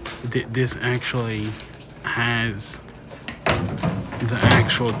 this actually has the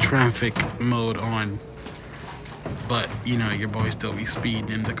actual traffic mode on. But, you know, your boy still be speeding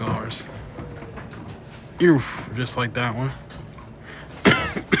in the cars. Oof, just like that one.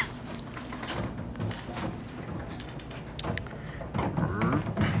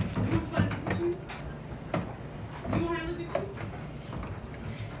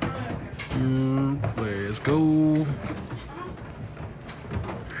 Let's go.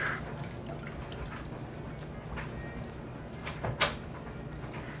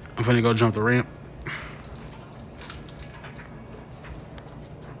 I'm finna go jump the ramp.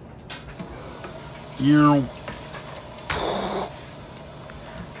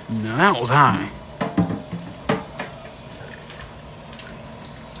 Now that was high.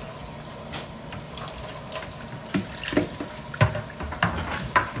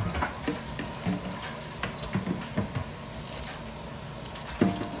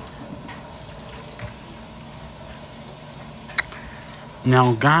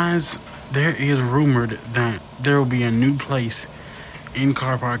 Now, guys, there is rumored that there will be a new place in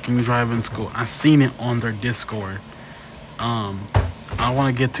car parking driving school. I seen it on their Discord. I don't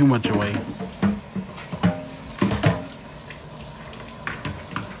want to get too much away.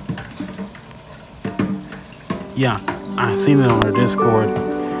 Yeah, I seen it on their Discord,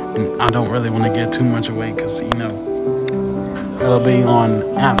 and I don't really want to get too much away because, you know, it'll be on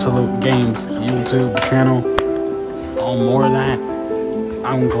Absolute Games YouTube channel. On more of that,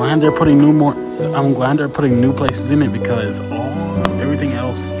 I'm glad they're putting new places in it because everything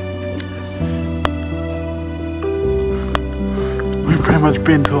else we've pretty much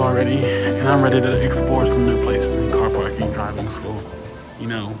been to already, and I'm ready to explore some new places in car parking driving school. You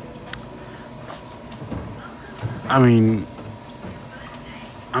know, I mean,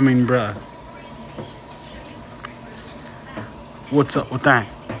 bruh, what's up with that?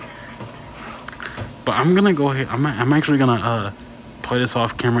 But I'm gonna go ahead. I'm actually gonna play this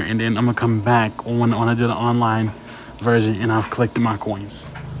off camera, and then I'm gonna come back when I do the online version and I've collected my coins.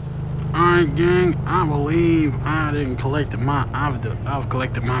 Alright, gang, I believe I've collected my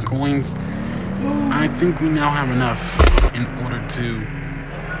coins. I think we now have enough in order to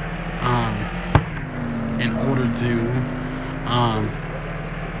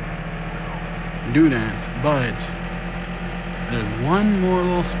do that, but there's one more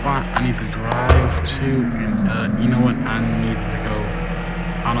little spot I need to drive to, and you know what, I don't need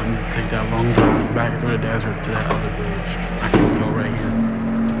to take that long drive back through the desert to that other bridge. I can go right here.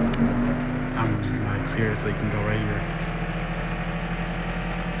 I'm like, seriously, can go right here.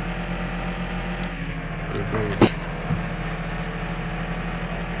 To the bridge.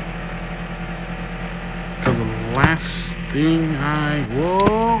 Because the last thing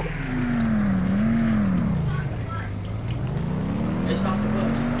whoa! It's not the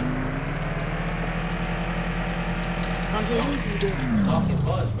bus.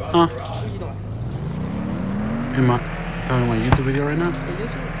 Huh? Am I talking my YouTube video right now?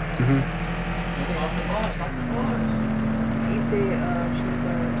 Mm-hmm. He said,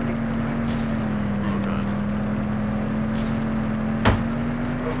 Oh, God.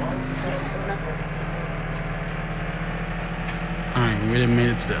 Alright, we done made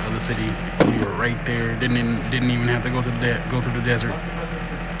it to the other city. We were right there. Didn't even have to go through the desert.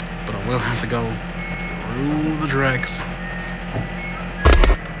 But I will have to go through the tracks.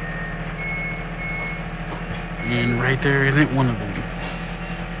 And right there isn't one of them.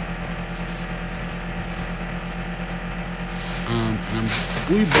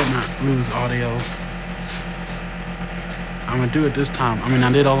 We better not lose audio. I'm gonna do it this time. I mean,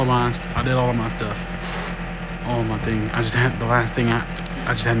 I did all of my stuff, all of my thing. I just had the last thing. I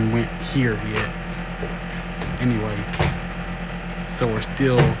just hadn't went here yet. Anyway, so we're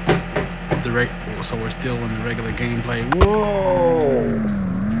still in the regular gameplay. Whoa!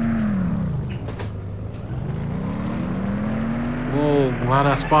 Glad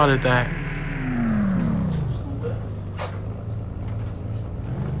I spotted that.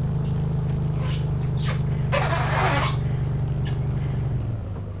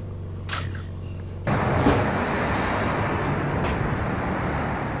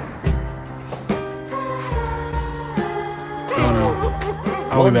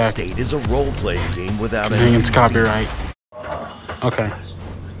 I'll be back. State is a role-playing game without Dang, it's NPCs. copyright. Okay.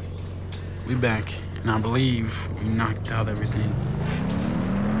 We back, and I believe we knocked out everything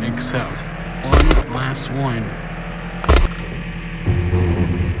except one last one.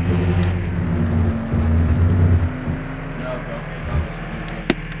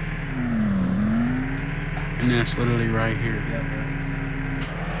 And that's literally right here.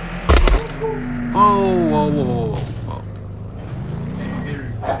 Oh, whoa, whoa, whoa, whoa.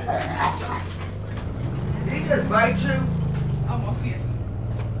 Did he just bite you? Almost, yes.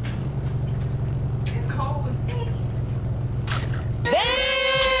 It's cold.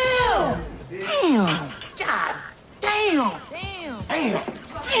 Damn! Damn! God damn! Damn! Damn!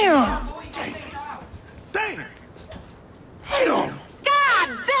 Damn! Damn! Damn! God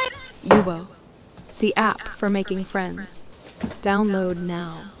damn! Yubo, the app for making friends. Download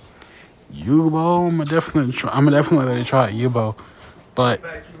now. Yubo, I'm gonna definitely try Yubo, but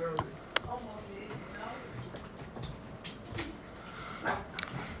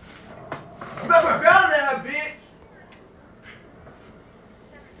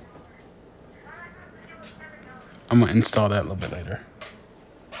I'm gonna install that a little bit later.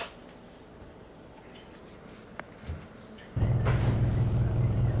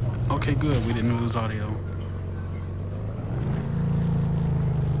 Okay, good. We didn't lose audio.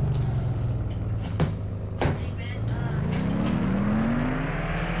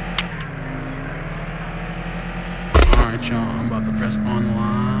 Alright, y'all. I'm about to press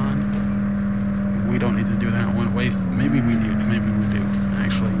online. We don't need to do that one. Wait, maybe we do. Maybe we do.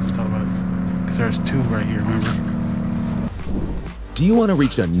 Actually, let's talk about it. Because there's two right here, remember? Do you want to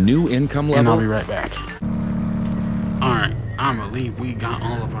reach a new income level? And I'll be right back. Alright, I believe we got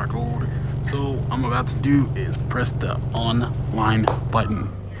all of our gold. So what I'm about to do is press the online button.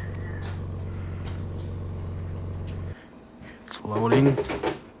 It's loading.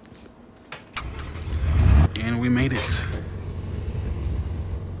 And we made it.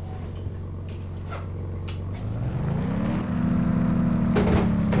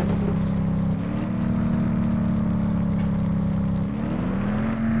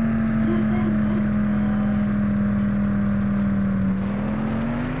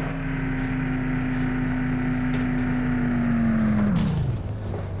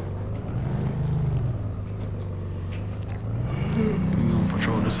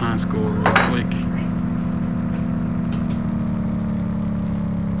 High school real quick.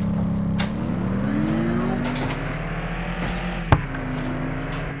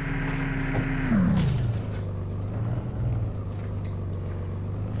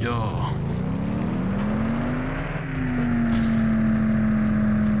 Yo.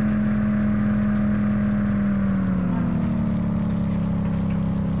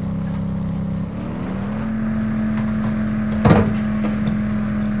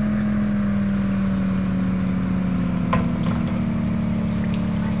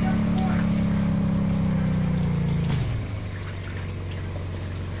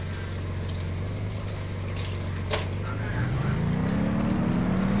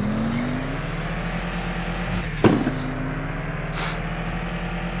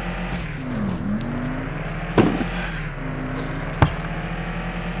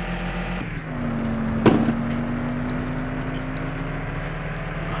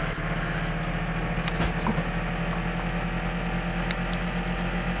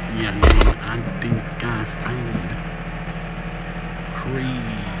 Yeah, man, I think I found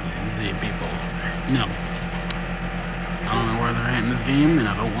crazy people. No. I don't know where they're at in this game, and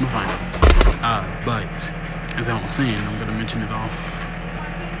I don't want to find them. But, as I was saying, I'm going to mention it off.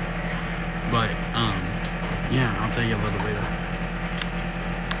 But, yeah, I'll tell you a little later.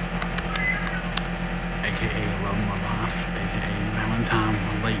 AKA Love of My Life, AKA Valentine,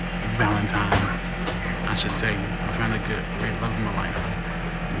 my late Valentine, I should say. I found a good, great love of my life.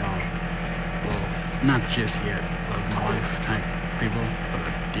 Well, not just yet love of my life type people, but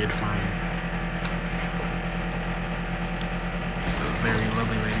I did find a very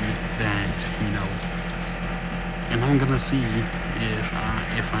lovely lady that, you know, and I'm gonna see if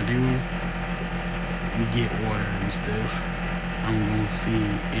I do get water and stuff. I'm gonna see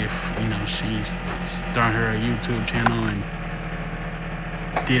if, you know, she start her a YouTube channel and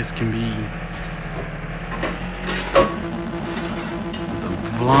this can be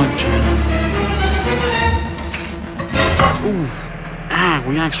vlog channel. Ooh,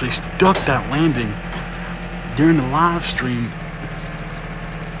 we actually stuck that landing during the live stream.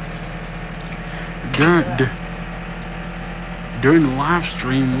 During the live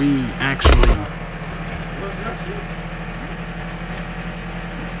stream, we actually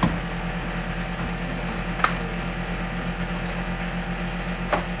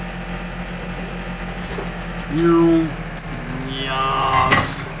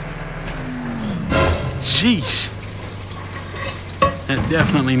yes. Sheesh. That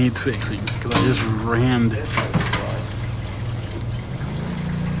definitely needs fixing because I just rammed it.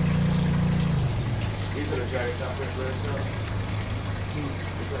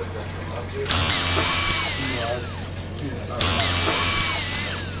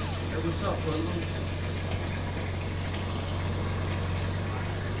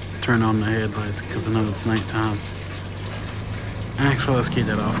 Turn on the headlights because I know it's nighttime. Actually, let's get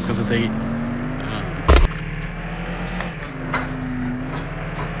that off because if they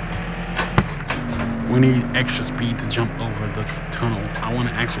we need extra speed to jump over the tunnel. I want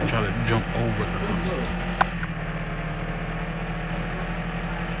to actually try to jump over the tunnel.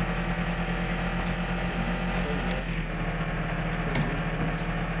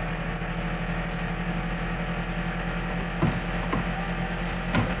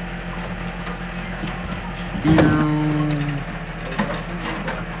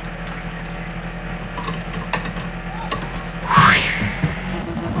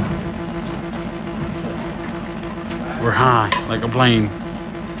 We're high, like a plane.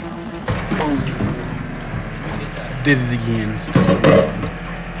 Boom. Did it again.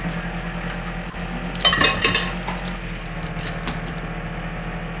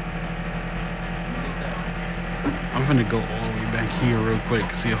 I'm gonna go all the way back here real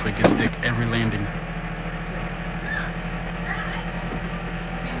quick, see if I can stick every landing.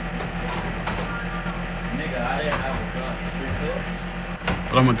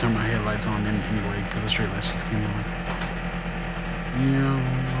 But I'm gonna turn my headlights on anyway because the street lights just came on. Yeah.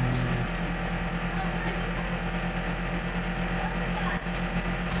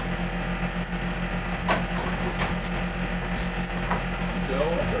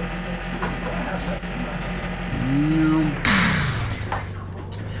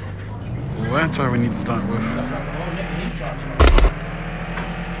 Well, that's where we need to start with.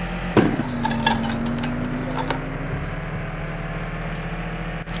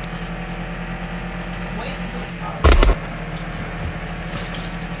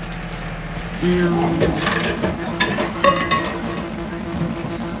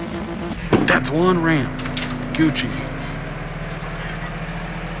 That's one ramp. Gucci.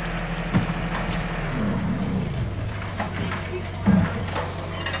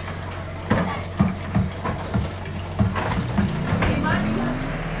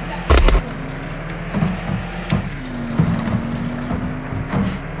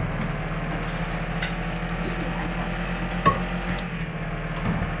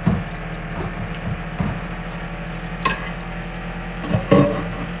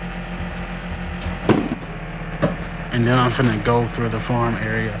 And then I'm finna go through the farm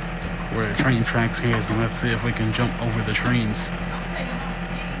area where the train tracks is, and let's see if we can jump over the trains.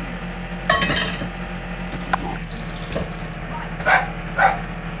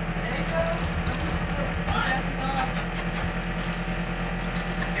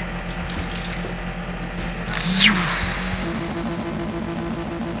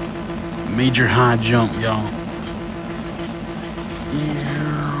 Major high jump, y'all.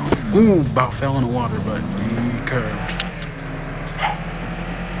 Ooh, about fell in the water, but curved.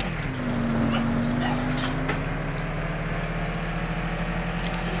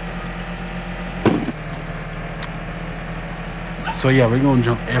 So yeah, we're gonna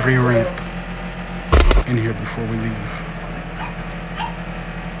jump every ramp in here before we leave.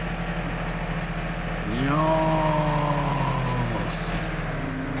 Yes.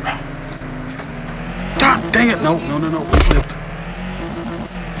 God dang it! No, we flipped.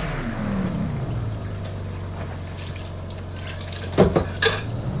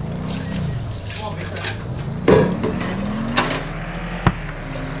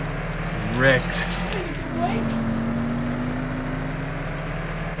 Wrecked.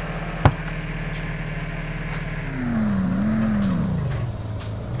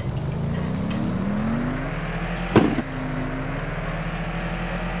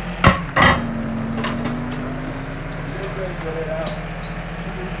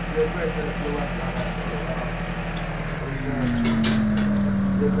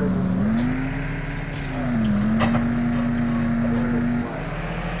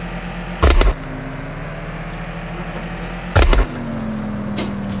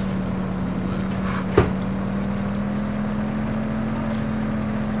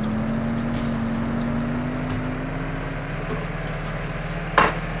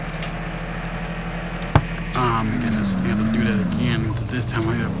 goodness, I gotta do that again. But this time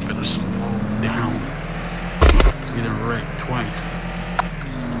I better slow down. Get it wrecked twice.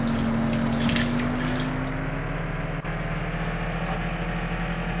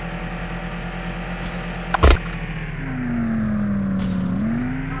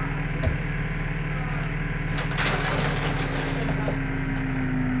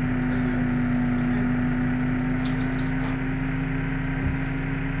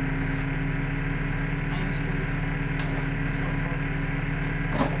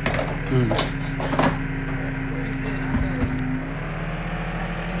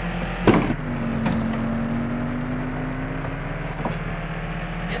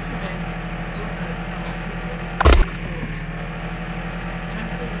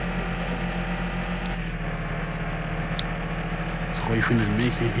 So we're finna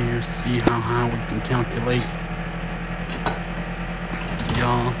make it here, see how high we can calculate,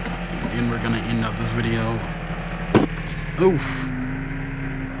 y'all, and then we're gonna end up this video. Oof.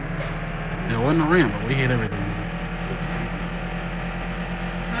 It wasn't a ramp, but we hit everything.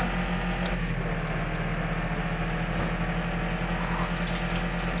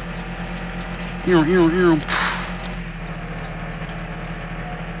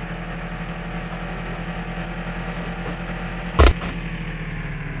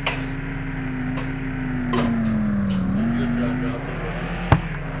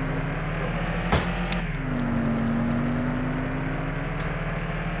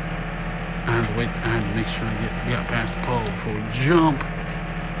 I had to make sure I got past the pole before we jump.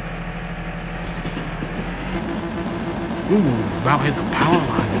 Ooh, about hit the power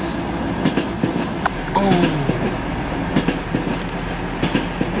lines. Oh.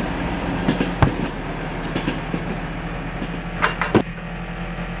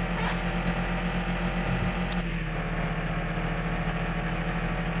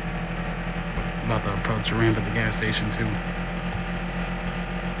 About to approach the ramp at the gas station too.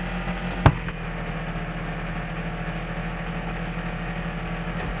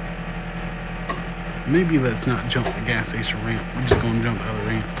 Maybe let's not jump the gas station ramp. We're just gonna jump the other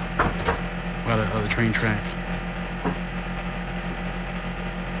ramp. By the other train track.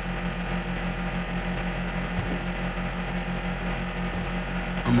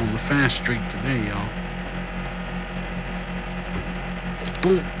 I'm on the fast street today, y'all.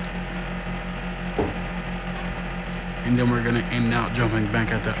 Boom. And then we're gonna end out jumping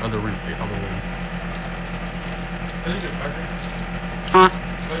back at the other ramp the other way. Huh?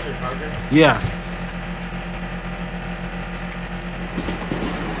 Yeah.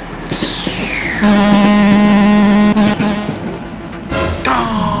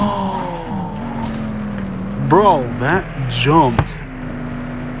 Bro, that jumped.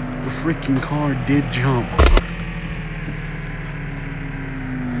 The freaking car did jump.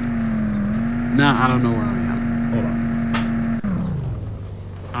 Now I don't know where I am. Hold on.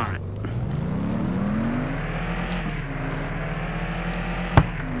 Alright.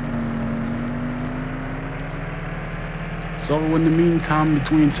 So in the meantime,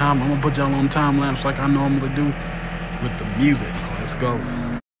 between time, I'm gonna put y'all on time lapse like I normally do with the music. So let's go.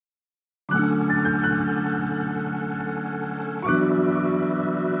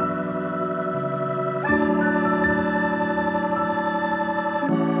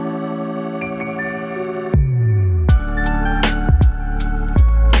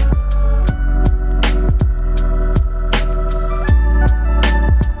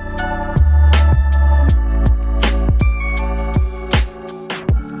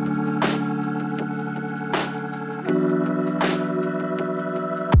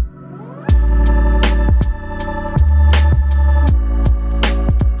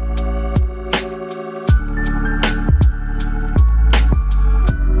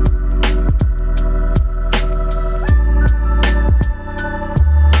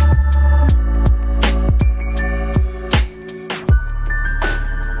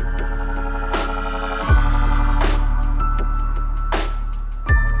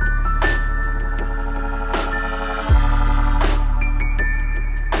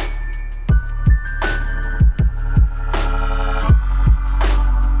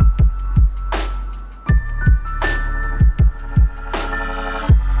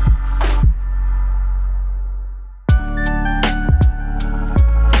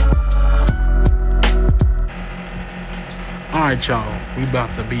 Alright, y'all, we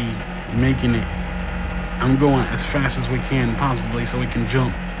about to be making it. I'm going as fast as we can possibly so we can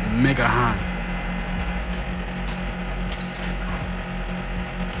jump mega high.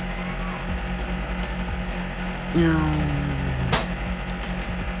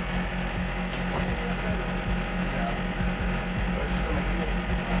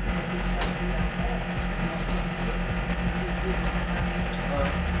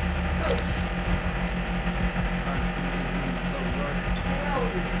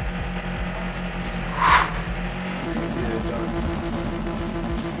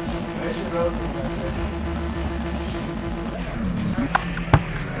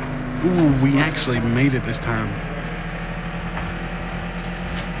 Ooh, we actually made it this time.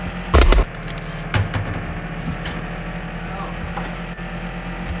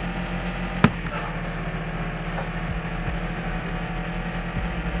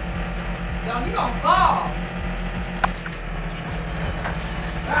 Yo, he gonna fall.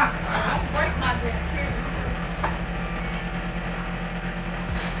 Don't break my damn chair.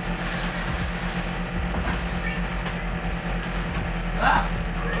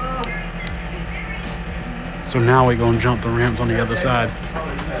 So now we're gonna jump the ramps on the other side.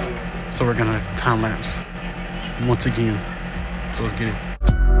 So we're gonna time lapse once again. So let's get it.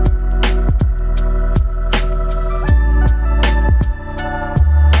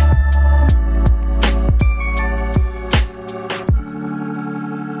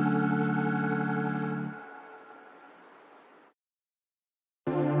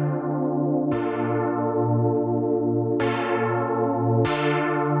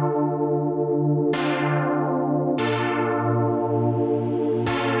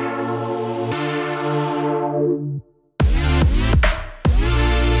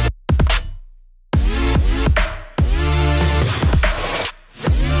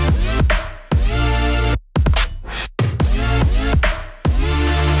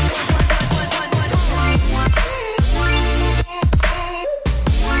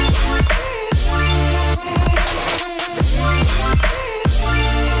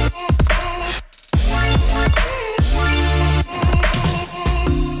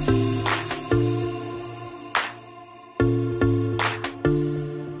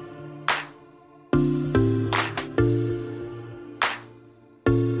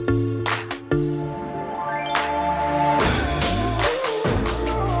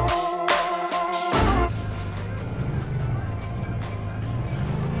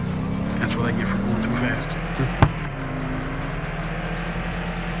 That's what I get for going too fast.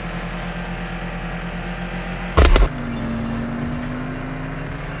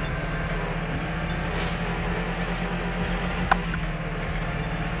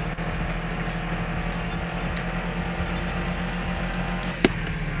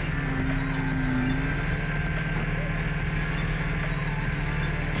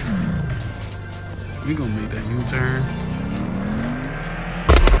 We gonna make that U-turn.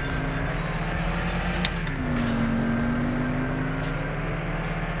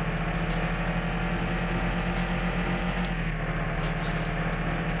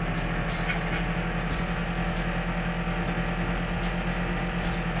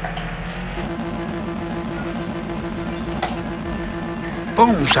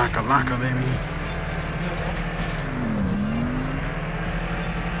 Boom, shakalaka, baby.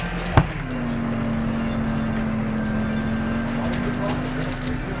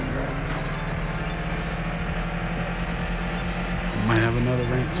 Might have another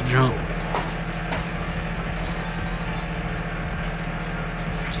ramp to jump.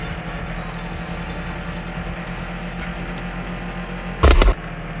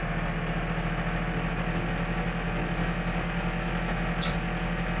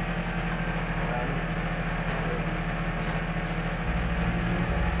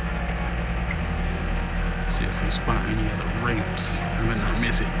 See if we spot any other ramps. I might not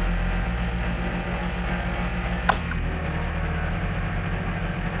miss it.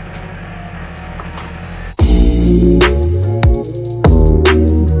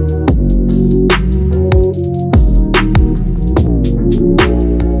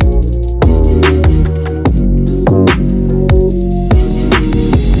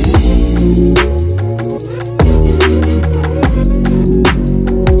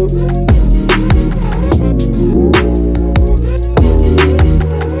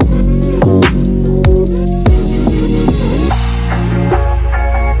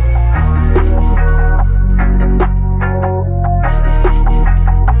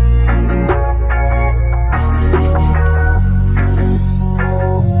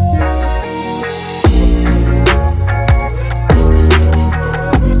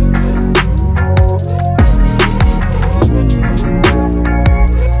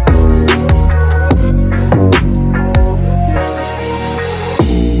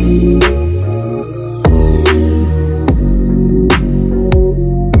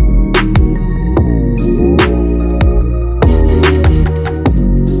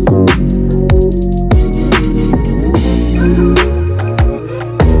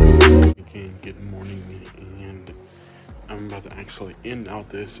 End out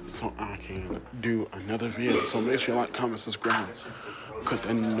this so I can do another video. So make sure you like, comment, subscribe, click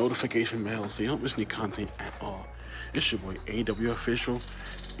the notification bell so you don't miss any content at all. It's your boy AW Official,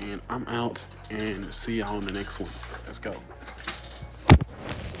 and I'm out, and see y'all in the next one. Let's go.